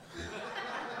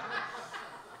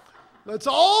 Let's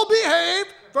all behave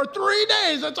for 3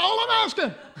 days. That's all I'm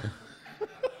asking.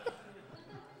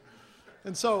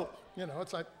 And so, you know,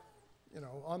 it's like, you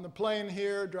know, on the plane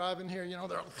here, driving here, you know,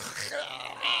 they're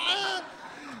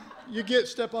you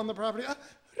step on the property,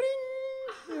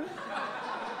 ring.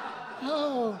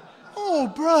 Oh,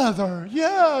 brother,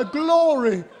 yeah,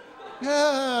 glory.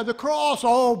 Yeah, the cross,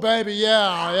 oh, baby,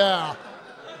 yeah.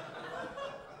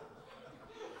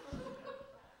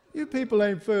 You people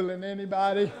ain't fooling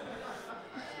anybody.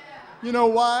 You know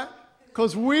why?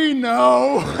 Because we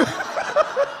know.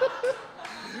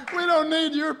 We don't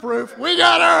need your proof. We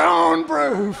got our own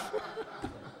proof.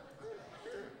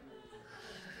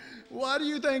 Why do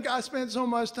you think I spent so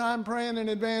much time praying in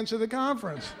advance of the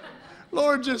conference?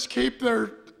 Lord, just keep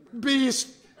their beast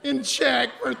in check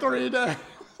for 3 days.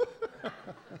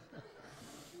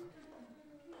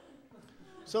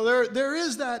 So there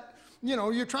is that, you know,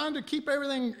 you're trying to keep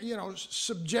everything, you know,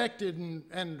 subjected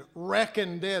and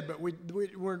reckoned dead, but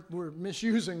we're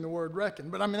misusing the word reckon.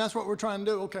 But I mean, that's what we're trying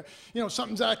to do. Okay, you know,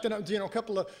 something's acting up, you know, a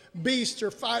couple of beasts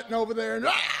are fighting over there, and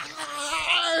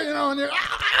you know, and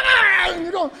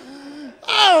you're going,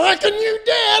 I reckon you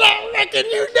dead, I reckon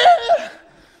you dead.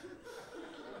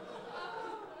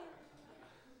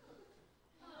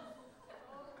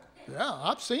 Yeah,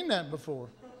 I've seen that before.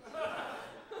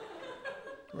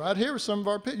 Right here with some of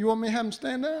our people. You want me to have them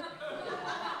stand up?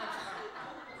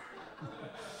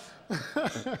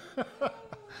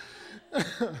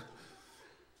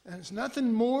 And it's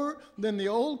nothing more than the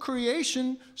old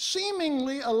creation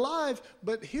seemingly alive.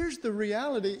 But here's the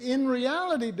reality. In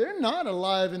reality, they're not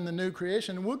alive in the new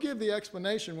creation. And we'll give the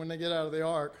explanation when they get out of the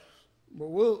ark. But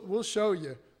we'll show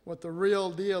you what the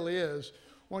real deal is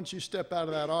once you step out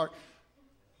of that ark.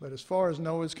 But as far as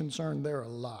Noah's concerned, they're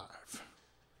alive.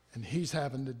 And he's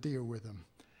having to deal with them.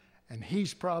 And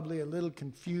he's probably a little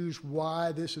confused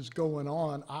why this is going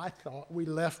on. I thought we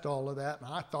left all of that, and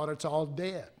I thought it's all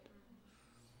dead.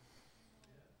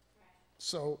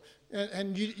 So,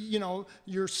 and you know,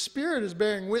 your spirit is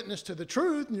bearing witness to the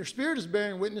truth, and your spirit is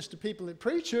bearing witness to people that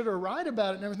preach it or write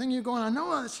about it and everything. You're going, I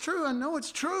know it's true, I know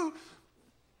it's true.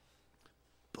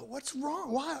 But what's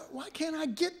wrong? Why can't I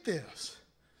get this?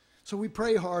 So we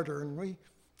pray harder, and we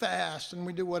fast, and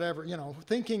we do whatever, you know,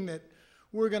 thinking that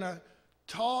we're going to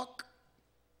talk,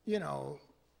 you know,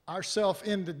 ourselves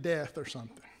into death or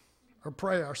something, or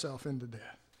pray ourselves into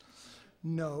death.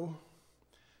 No.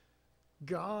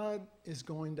 God is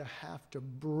going to have to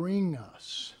bring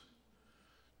us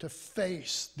to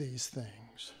face these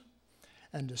things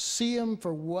and to see them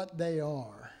for what they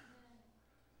are.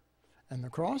 And the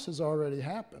cross has already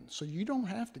happened, so you don't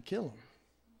have to kill them.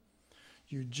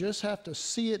 You just have to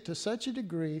see it to such a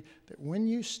degree that when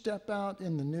you step out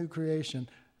in the new creation,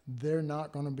 they're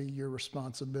not going to be your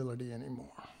responsibility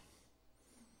anymore.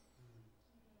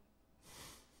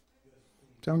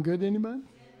 Sound good to anybody?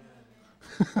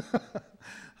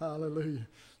 Hallelujah.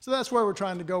 So that's where we're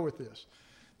trying to go with this.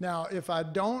 Now, if I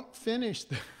don't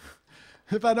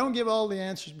if I don't give all the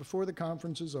answers before the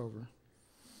conference is over,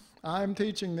 I'm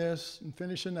teaching this and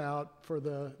finishing out for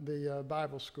the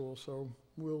Bible school, so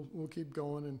we'll keep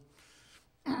going, and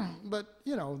But,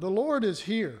 you know, the Lord is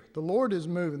here. The Lord is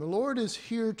moving. The Lord is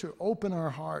here to open our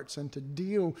hearts and to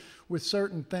deal with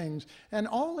certain things. And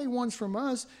all he wants from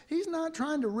us, he's not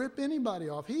trying to rip anybody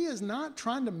off. He is not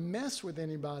trying to mess with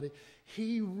anybody.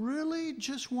 He really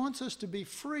just wants us to be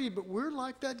free. But we're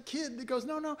like that kid that goes,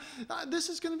 no, this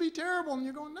is going to be terrible. And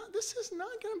you're going, no, this is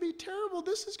not going to be terrible.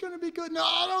 This is going to be good. No,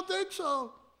 I don't think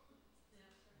so.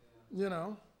 You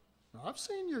know, I've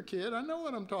seen your kid. I know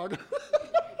what I'm talking about.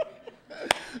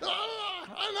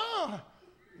 I know.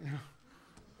 Yeah.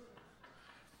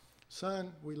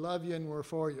 Son, we love you and we're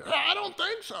for you. I don't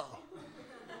think so.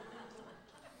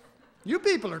 You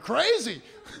people are crazy.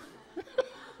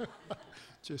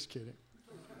 Just kidding.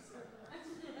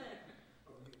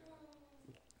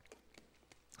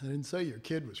 I didn't say your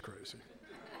kid was crazy.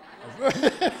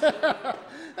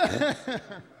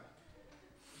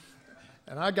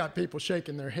 And I got people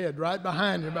shaking their head right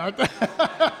behind you about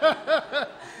that.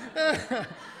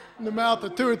 In the mouth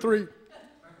of two or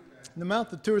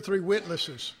three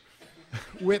witnesses.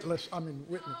 Witness.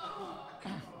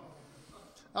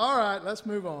 All right, let's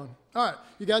move on. All right,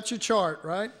 you got your chart,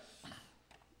 right?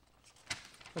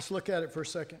 Let's look at it for a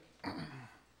second.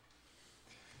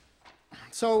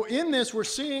 So in this, we're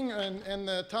seeing, and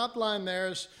the top line there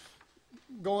is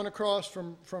going across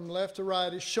from left to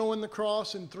right, is showing the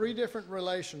cross in three different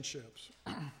relationships.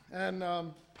 And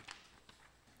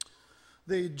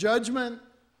the judgment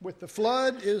with the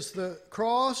flood is the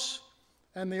cross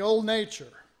and the old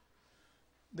nature.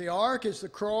 The ark is the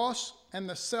cross and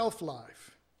the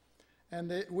self-life.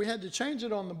 And we had to change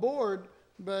it on the board,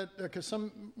 but because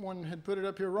someone had put it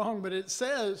up here wrong, but it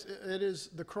says it is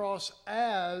the cross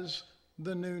as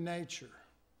the new nature.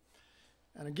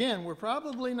 And again, we're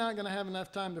probably not going to have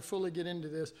enough time to fully get into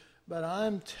this, but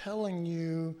I'm telling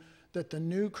you that the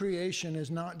new creation is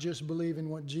not just believing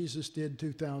what Jesus did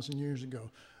 2,000 years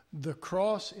ago. The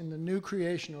cross in the new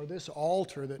creation, or this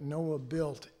altar that Noah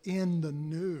built in the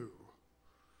new,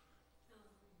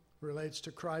 relates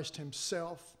to Christ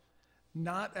himself,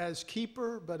 not as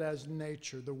keeper, but as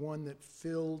nature, the one that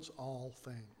fills all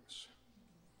things.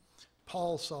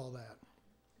 Paul saw that.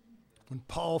 When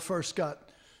Paul first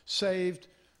got saved,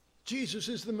 Jesus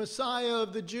is the Messiah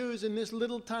of the Jews in this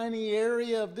little tiny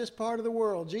area of this part of the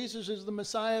world. Jesus is the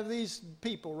Messiah of these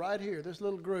people right here, this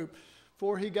little group.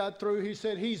 Before he got through, he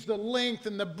said he's the length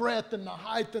and the breadth and the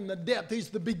height and the depth. He's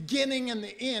the beginning and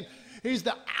the end. He's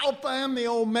the Alpha and the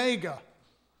Omega.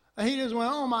 And he just went,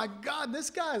 oh my God, this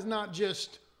guy is not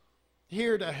just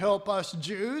here to help us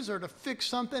Jews or to fix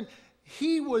something.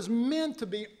 He was meant to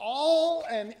be all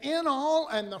and in all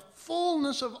and the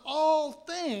fullness of all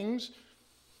things.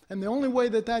 And the only way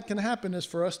that that can happen is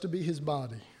for us to be his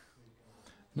body.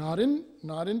 Not in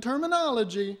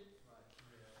terminology,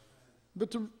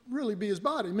 but to really be his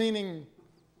body, meaning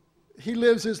he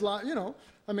lives his life,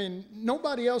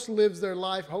 nobody else lives their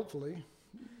life, hopefully,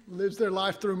 lives their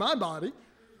life through my body,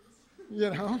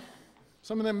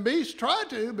 Some of them beasts try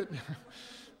to,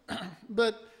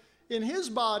 but in his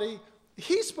body,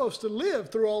 he's supposed to live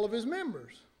through all of his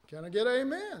members. Can I get an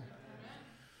amen? Amen?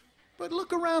 But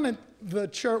look around at the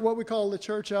church, what we call the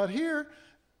church out here,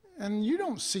 and you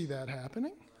don't see that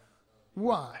happening.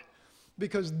 Why?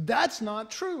 Because that's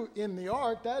not true in the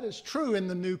ark. That is true in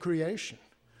the new creation.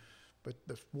 But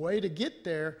the way to get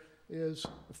there is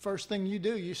the first thing you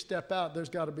do, you step out, there's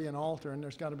got to be an altar, and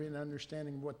there's got to be an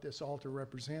understanding of what this altar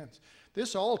represents.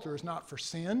 This altar is not for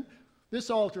sin. This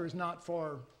altar is not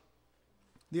for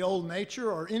the old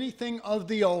nature or anything of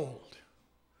the old.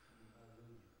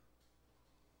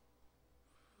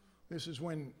 This is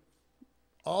when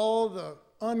all the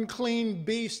unclean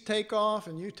beasts take off,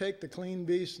 and you take the clean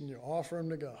beasts and you offer them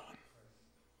to God.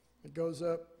 It goes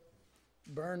up,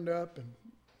 burned up, and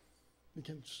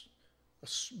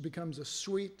becomes a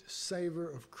sweet savor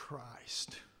of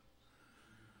Christ.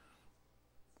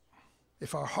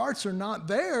 If our hearts are not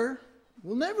there,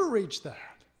 we'll never reach that.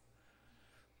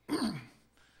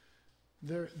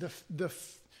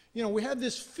 We have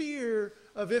this fear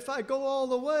of if I go all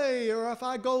the way or if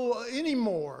I go any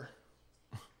more,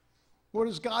 what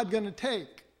is God going to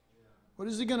take? What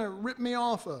is he going to rip me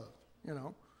off of?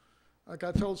 Like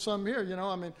I told some here,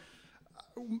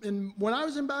 when I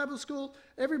was in Bible school,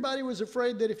 everybody was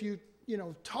afraid that if you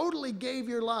totally gave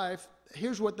your life,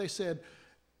 here's what they said: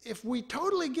 if we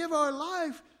totally give our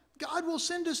life, God will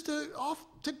send us off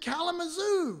to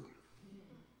Kalamazoo.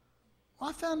 Well,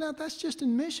 I found out that's just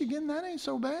in Michigan. That ain't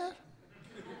so bad.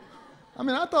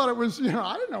 I thought it was,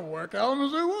 I didn't know where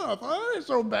Kalamazoo was. I thought, that ain't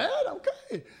so bad.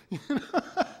 Okay.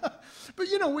 But,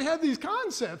 we have these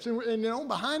concepts, and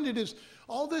behind it is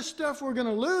all this stuff we're going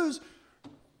to lose.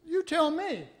 You tell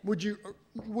me. Would you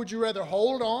rather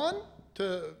hold on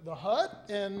to the hut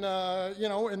and,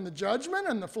 in the judgment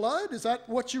and the flood? Is that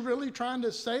what you're really trying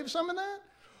to save some of that?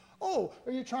 Oh,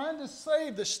 are you trying to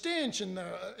save the stench and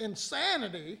the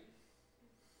insanity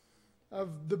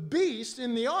of the beast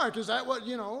in the ark? Is that what,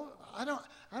 I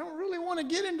don't really want to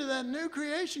get into that new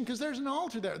creation because there's an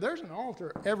altar there. There's an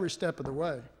altar every step of the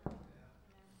way.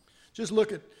 Just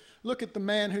look at the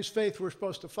man whose faith we're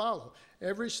supposed to follow.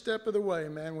 Every step of the way,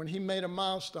 man, when he made a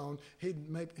milestone, he'd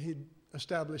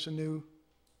establish a new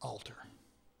altar.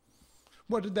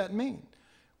 What did that mean?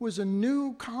 It was a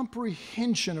new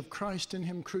comprehension of Christ and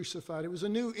him crucified. It was a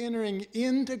new entering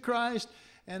into Christ,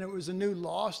 and it was a new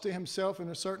loss to himself in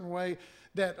a certain way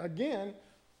that, again,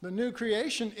 the new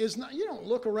creation is not, you don't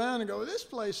look around and go, this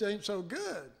place ain't so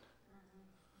good.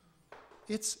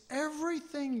 It's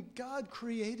everything God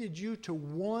created you to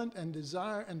want and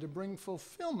desire and to bring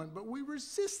fulfillment. But we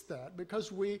resist that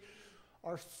because we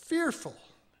are fearful.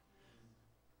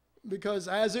 Because,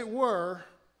 as it were,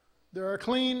 there are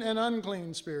clean and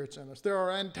unclean spirits in us. There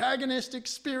are antagonistic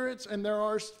spirits and there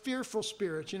are fearful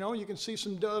spirits. You can see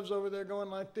some doves over there going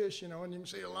like this, and you can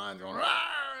see a lion going,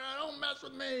 "Rawr, don't mess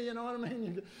with me," you know what I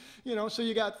mean? So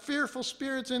you got fearful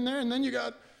spirits in there, and then you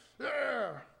got,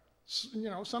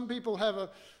 some people have a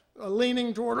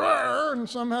leaning toward, and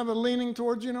some have a leaning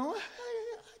towards, anybody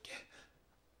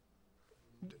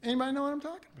know what I'm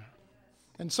talking about?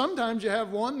 And sometimes you have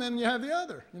one, then you have the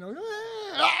other, and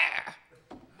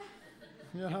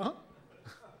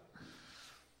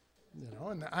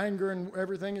the anger and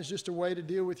everything is just a way to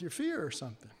deal with your fear or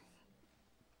something.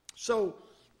 So,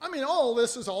 all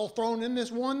this is all thrown in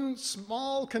this one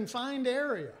small confined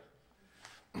area.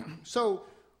 So,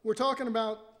 we're talking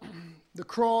about the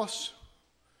cross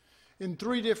in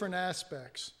three different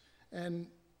aspects and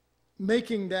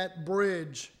making that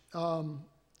bridge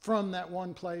from that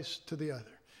one place to the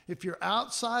other. If you're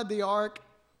outside the ark,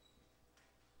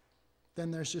 then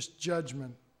there's just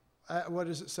judgment. What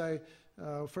does it say?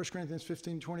 1 Corinthians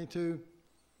 15:22.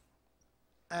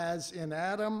 As in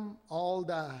Adam all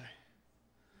die,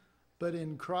 but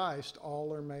in Christ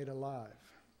all are made alive.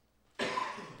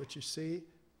 But you see,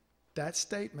 that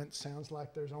statement sounds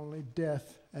like there's only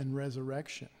death and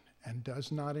resurrection and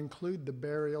does not include the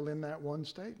burial in that one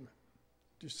statement.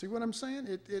 Do you see what I'm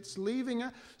saying? It's leaving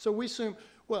out. So we assume,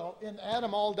 well, in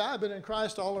Adam all die, but in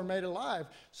Christ all are made alive.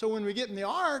 So when we get in the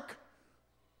ark,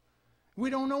 we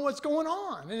don't know what's going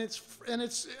on. And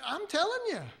it's I'm telling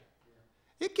you,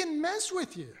 it can mess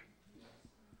with you.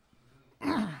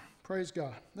 Praise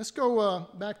God. Let's go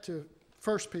back to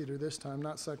 1 Peter this time,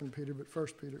 not 2 Peter, but 1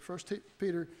 Peter. 1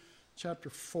 Peter chapter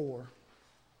 4.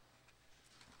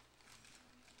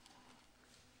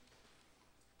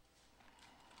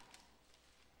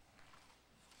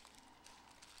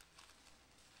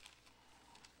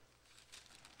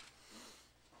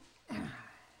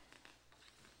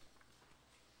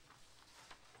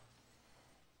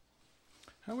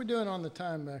 How are we doing on the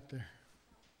time back there?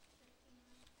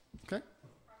 Okay.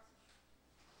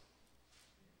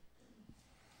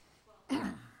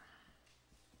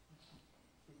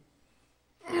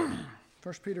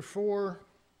 1 Peter 4.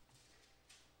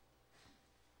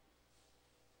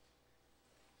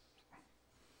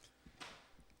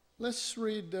 Let's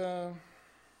read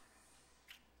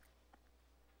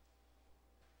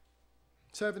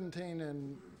 17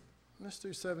 and let's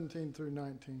do 17 through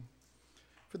 19.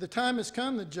 For the time has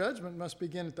come that judgment must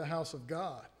begin at the house of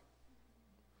God.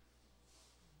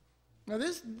 Now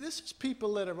this is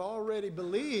people that have already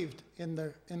believed in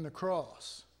the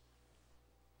cross.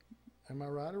 Am I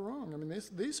right or wrong?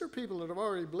 These are people that have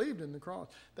already believed in the cross.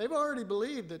 They've already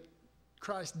believed that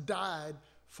Christ died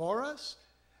for us,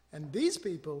 and these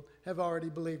people have already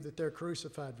believed that they're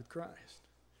crucified with Christ.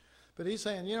 But he's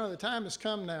saying, the time has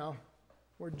come now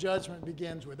where judgment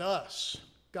begins with us.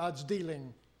 God's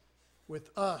dealing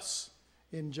with us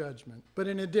in judgment, but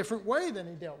in a different way than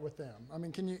he dealt with them.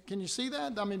 Can you see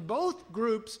that? Both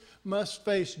groups must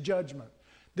face judgment.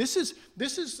 This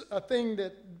is a thing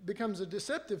that becomes a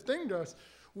deceptive thing to us.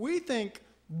 We think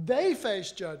they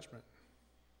face judgment,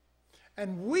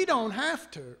 and we don't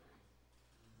have to.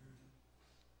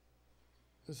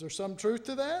 Is there some truth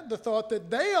to that? The thought that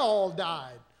they all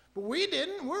died, but we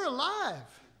didn't. We're alive.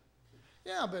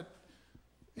 Yeah, but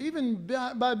even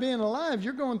by being alive,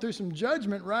 you're going through some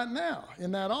judgment right now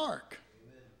in that ark.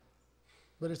 Amen.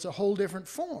 But it's a whole different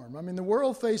form. The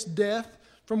world faced death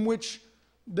from which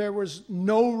there was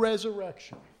no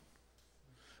resurrection.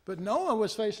 But Noah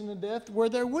was facing a death where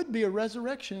there would be a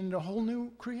resurrection and a whole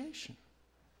new creation.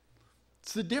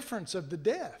 It's the difference of the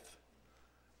death.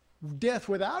 Death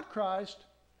without Christ,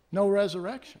 no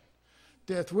resurrection.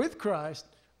 Death with Christ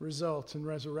results in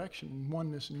resurrection and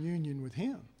oneness and union with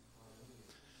Him.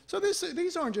 So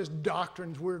these aren't just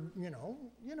doctrines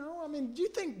do you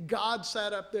think God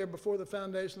sat up there before the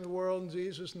foundation of the world and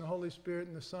Jesus and the Holy Spirit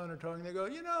and the Son are talking? They go,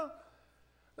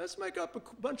 let's make up a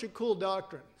bunch of cool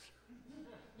doctrines.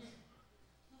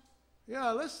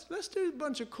 Yeah, let's do a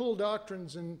bunch of cool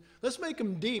doctrines and let's make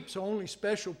them deep so only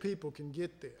special people can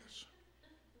get this.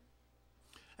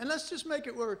 And let's just make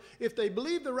it where if they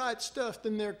believe the right stuff,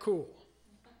 then they're cool.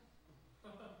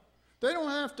 They don't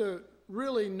have to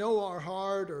really know our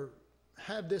heart or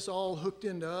have this all hooked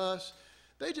into us.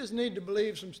 They just need to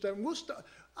believe some stuff.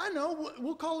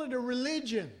 We'll call it a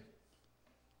religion.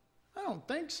 I don't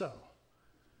think so.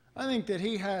 I think that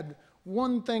He had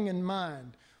one thing in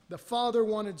mind. The Father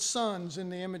wanted sons in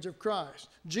the image of Christ.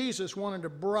 Jesus wanted a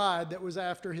bride that was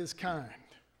after His kind.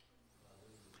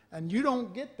 And you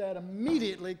don't get that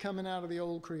immediately coming out of the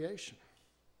old creation.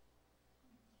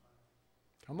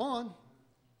 Come on.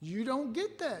 You don't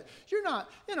get that. You're not,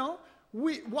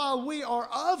 while we are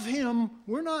of Him,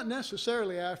 we're not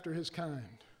necessarily after His kind.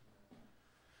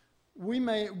 We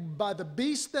may, by the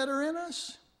beasts that are in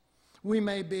us, we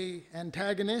may be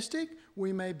antagonistic.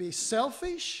 We may be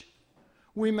selfish.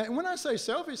 When I say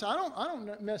selfish, I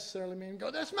don't necessarily mean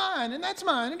go, that's mine, and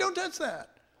don't touch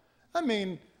that. I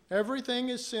mean, everything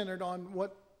is centered on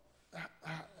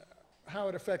how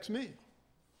it affects me.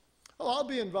 Oh, I'll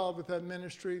be involved with that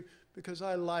ministry because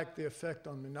I like the effect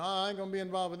on me. No, I ain't going to be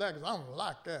involved with that because I don't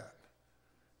like that.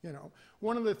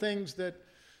 One of the things that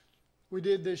we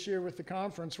did this year with the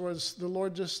conference was the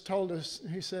Lord just told us,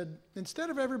 He said, instead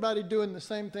of everybody doing the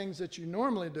same things that you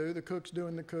normally do, the cook's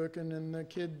doing the cooking and the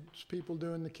kids, people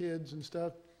doing the kids and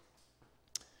stuff,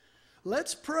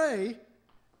 let's pray,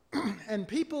 and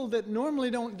people that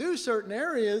normally don't do certain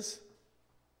areas,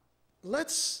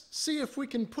 let's see if we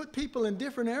can put people in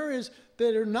different areas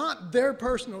that are not their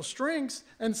personal strengths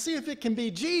and see if it can be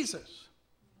Jesus.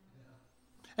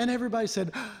 And everybody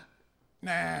said,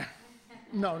 nah.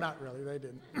 No, not really. They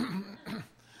didn't.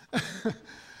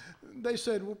 They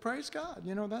said, well, praise God.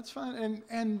 That's fine.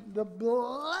 And the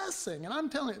blessing, and I'm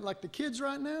telling you, like the kids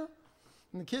right now,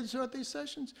 and the kids who are at these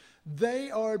sessions,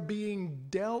 they are being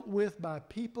dealt with by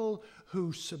people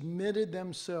who submitted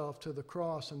themselves to the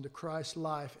cross and to Christ's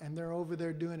life, and they're over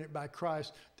there doing it by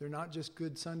Christ. They're not just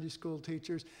good Sunday school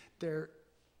teachers. They're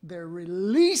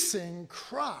releasing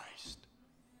Christ.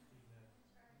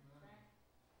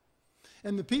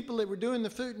 And the people that were doing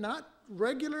the food, not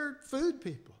regular food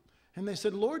people. And they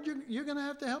said, Lord, you're going to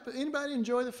have to help us. Anybody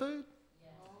enjoy the food?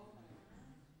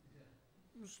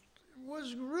 It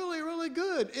was really, really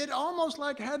good. It almost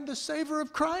like had the savor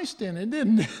of Christ in it,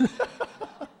 didn't it?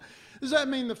 Does that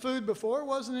mean the food before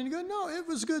wasn't any good? No, it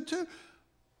was good too.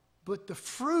 But the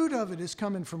fruit of it is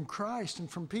coming from Christ and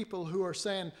from people who are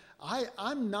saying,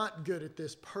 I'm not good at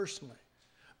this personally,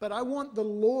 but I want the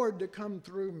Lord to come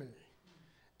through me.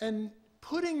 And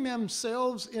putting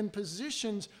themselves in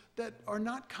positions that are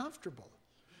not comfortable,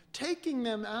 taking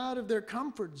them out of their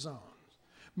comfort zones,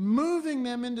 moving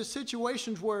them into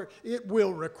situations where it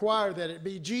will require that it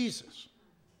be Jesus.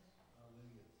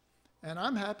 And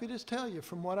I'm happy to tell you,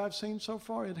 from what I've seen so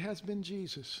far, it has been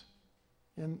Jesus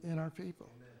in our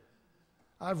people.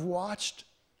 I've watched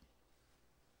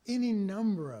any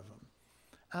number of them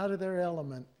out of their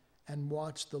element and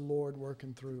watched the Lord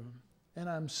working through them. And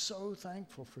I'm so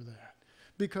thankful for that.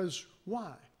 Because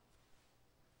why?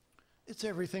 It's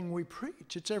everything we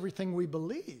preach. It's everything we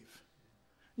believe.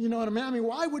 You know what I mean? I mean,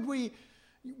 why would we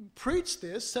preach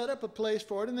this, set up a place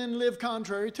for it, and then live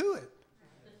contrary to it?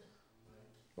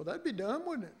 Well, that'd be dumb,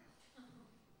 wouldn't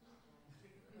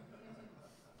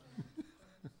it?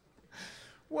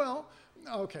 Well,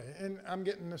 okay, and I'm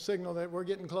getting the signal that we're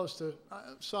getting close to,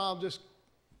 so I'll just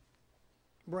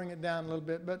bring it down a little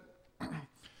bit. But,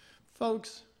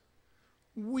 folks,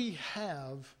 we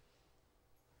have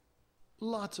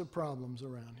lots of problems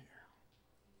around here.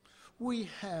 We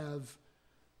have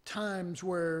times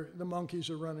where the monkeys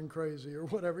are running crazy or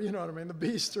whatever, you know what I mean? The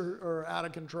beasts are out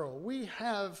of control. We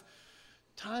have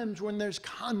times when there's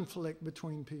conflict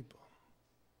between people.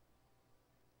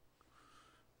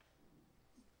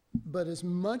 But as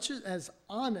much as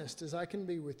honest as I can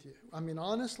be with you, I mean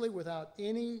honestly without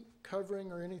any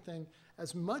covering or anything,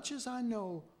 as much as I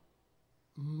know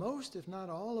most, if not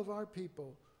all of our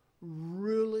people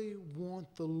really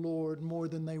want the Lord more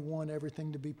than they want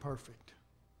everything to be perfect.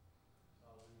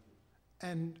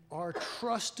 And are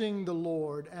trusting the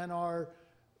Lord and are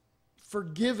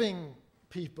forgiving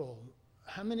people.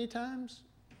 How many times?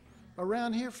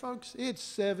 Around here, folks, it's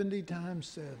 70 times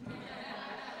 7.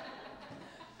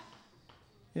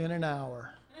 In an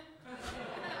hour.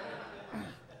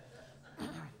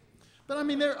 But I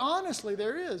mean, honestly,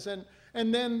 there is. And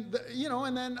then,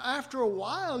 and then after a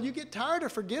while, you get tired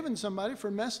of forgiving somebody for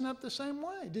messing up the same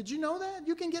way. Did you know that?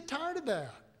 You can get tired of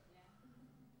that.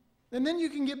 And then you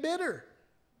can get bitter.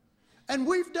 And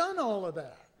we've done all of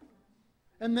that.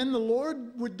 And then the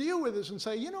Lord would deal with us and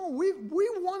say, we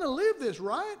want to live this,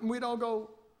 right? And we'd all go,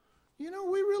 we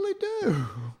really do.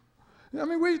 I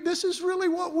mean, this is really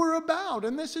what we're about,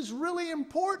 and this is really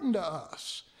important to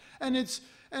us. And it's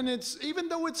even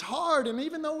though it's hard, and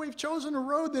even though we've chosen a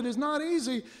road that is not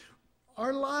easy,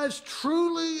 our lives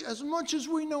truly, as much as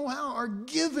we know how, are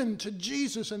given to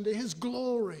Jesus and to His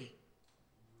glory.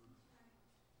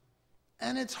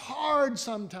 And it's hard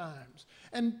sometimes.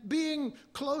 And being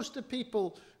close to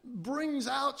people brings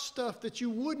out stuff that you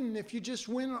wouldn't if you just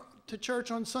went to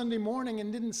church on Sunday morning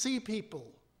and didn't see people.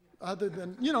 Other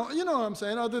than, you know what I'm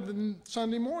saying, other than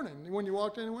Sunday morning. When you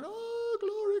walked in and went, oh,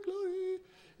 glory, glory.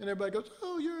 And everybody goes,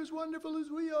 oh, you're as wonderful as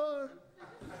we are.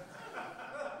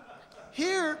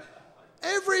 Here,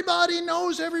 everybody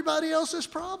knows everybody else's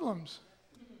problems.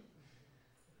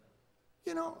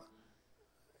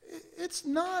 It's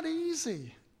not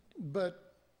easy,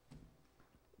 but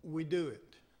we do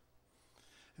it.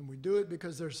 And we do it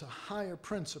because there's a higher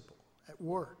principle at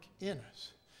work in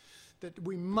us, that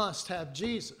we must have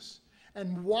Jesus.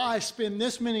 And why spend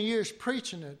this many years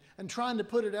preaching it and trying to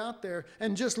put it out there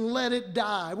and just let it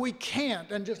die? We can't,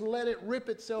 and just let it rip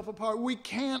itself apart. We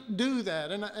can't do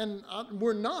that, and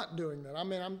we're not doing that. I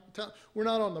mean, we're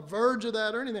not on the verge of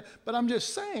that or anything, but I'm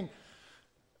just saying,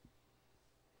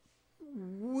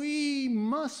 we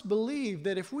must believe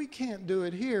that if we can't do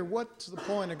it here, what's the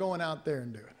point of going out there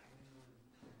and doing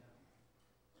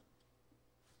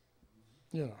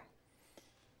it?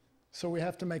 So we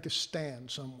have to make a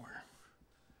stand somewhere.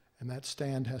 And that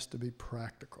stand has to be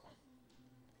practical.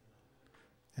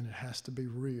 And it has to be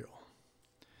real.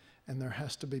 And there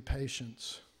has to be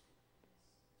patience.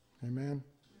 Amen?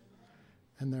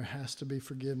 And there has to be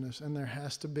forgiveness. And there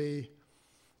has to be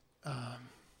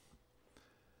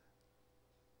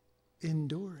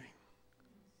enduring.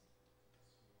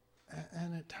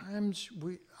 And at times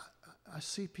I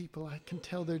see people, I can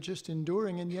tell they're just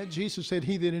enduring, and yet Jesus said,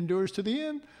 he that endures to the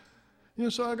end.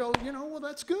 So I go, well,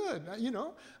 that's good. I mean,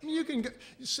 you can,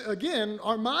 again,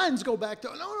 our minds go back to,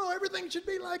 no, everything should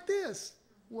be like this.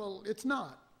 Well, it's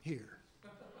not here.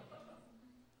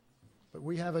 But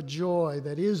we have a joy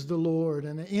that is the Lord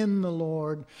and in the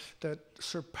Lord that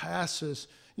surpasses,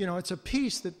 it's a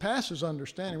peace that passes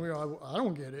understanding. We go, I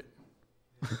don't get it.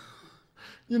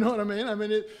 You know what I mean? I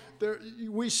mean,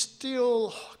 we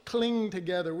still cling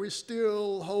together. We're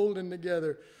still holding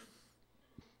together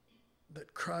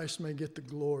that Christ may get the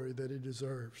glory that He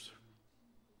deserves.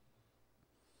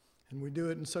 And we do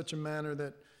it in such a manner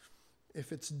that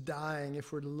if it's dying,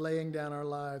 if we're laying down our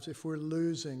lives, if we're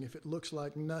losing, if it looks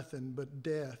like nothing but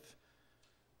death,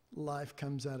 life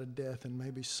comes out of death, and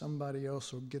maybe somebody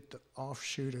else will get the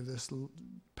offshoot of this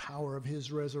power of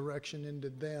His resurrection into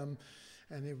them,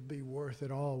 and it would be worth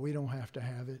it all. We don't have to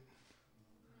have it.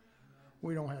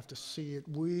 We don't have to see it.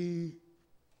 We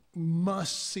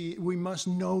must see it. We must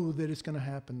know that it's going to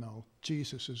happen, though.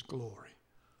 Jesus' glory.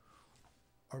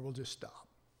 Or we'll just stop.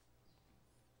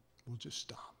 We'll just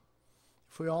stop.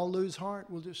 If we all lose heart,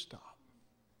 we'll just stop.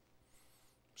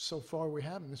 So far we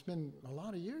haven't. It's been a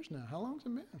lot of years now. How long's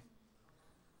it been?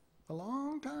 A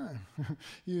long time.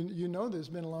 You know there's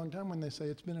been a long time when they say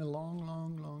it's been a long,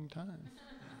 long, long time.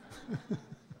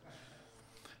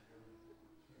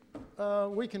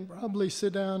 We can probably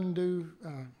sit down and do,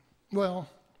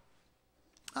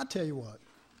 I'll tell you what.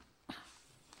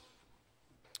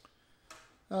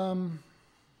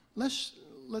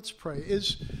 Let's pray.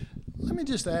 Let me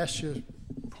just ask you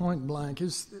point blank,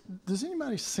 does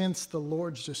anybody sense the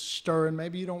Lord's just stirring?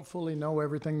 Maybe you don't fully know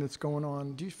everything that's going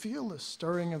on. Do you feel the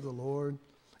stirring of the Lord?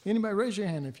 Anybody, raise your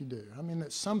hand if you do. I mean,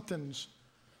 that something's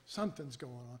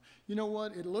going on. You know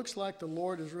what? It looks like the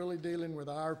Lord is really dealing with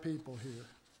our people here.